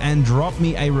friends and drop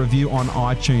me a review on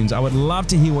iTunes. I would love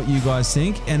to hear what you guys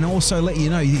think, and also let you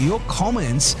know that your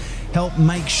comments help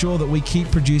make sure that we keep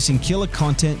producing killer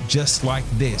content just like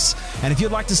this. And if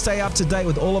you'd like to stay up to date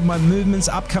with all of my movements,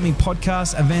 upcoming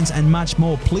podcasts, events, and much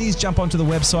more, please jump onto the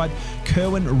website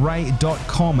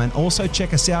kerwinray.com, and also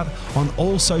check us out on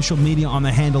all social media on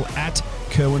the handle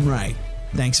 @KerwinRay.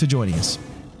 Thanks for joining us.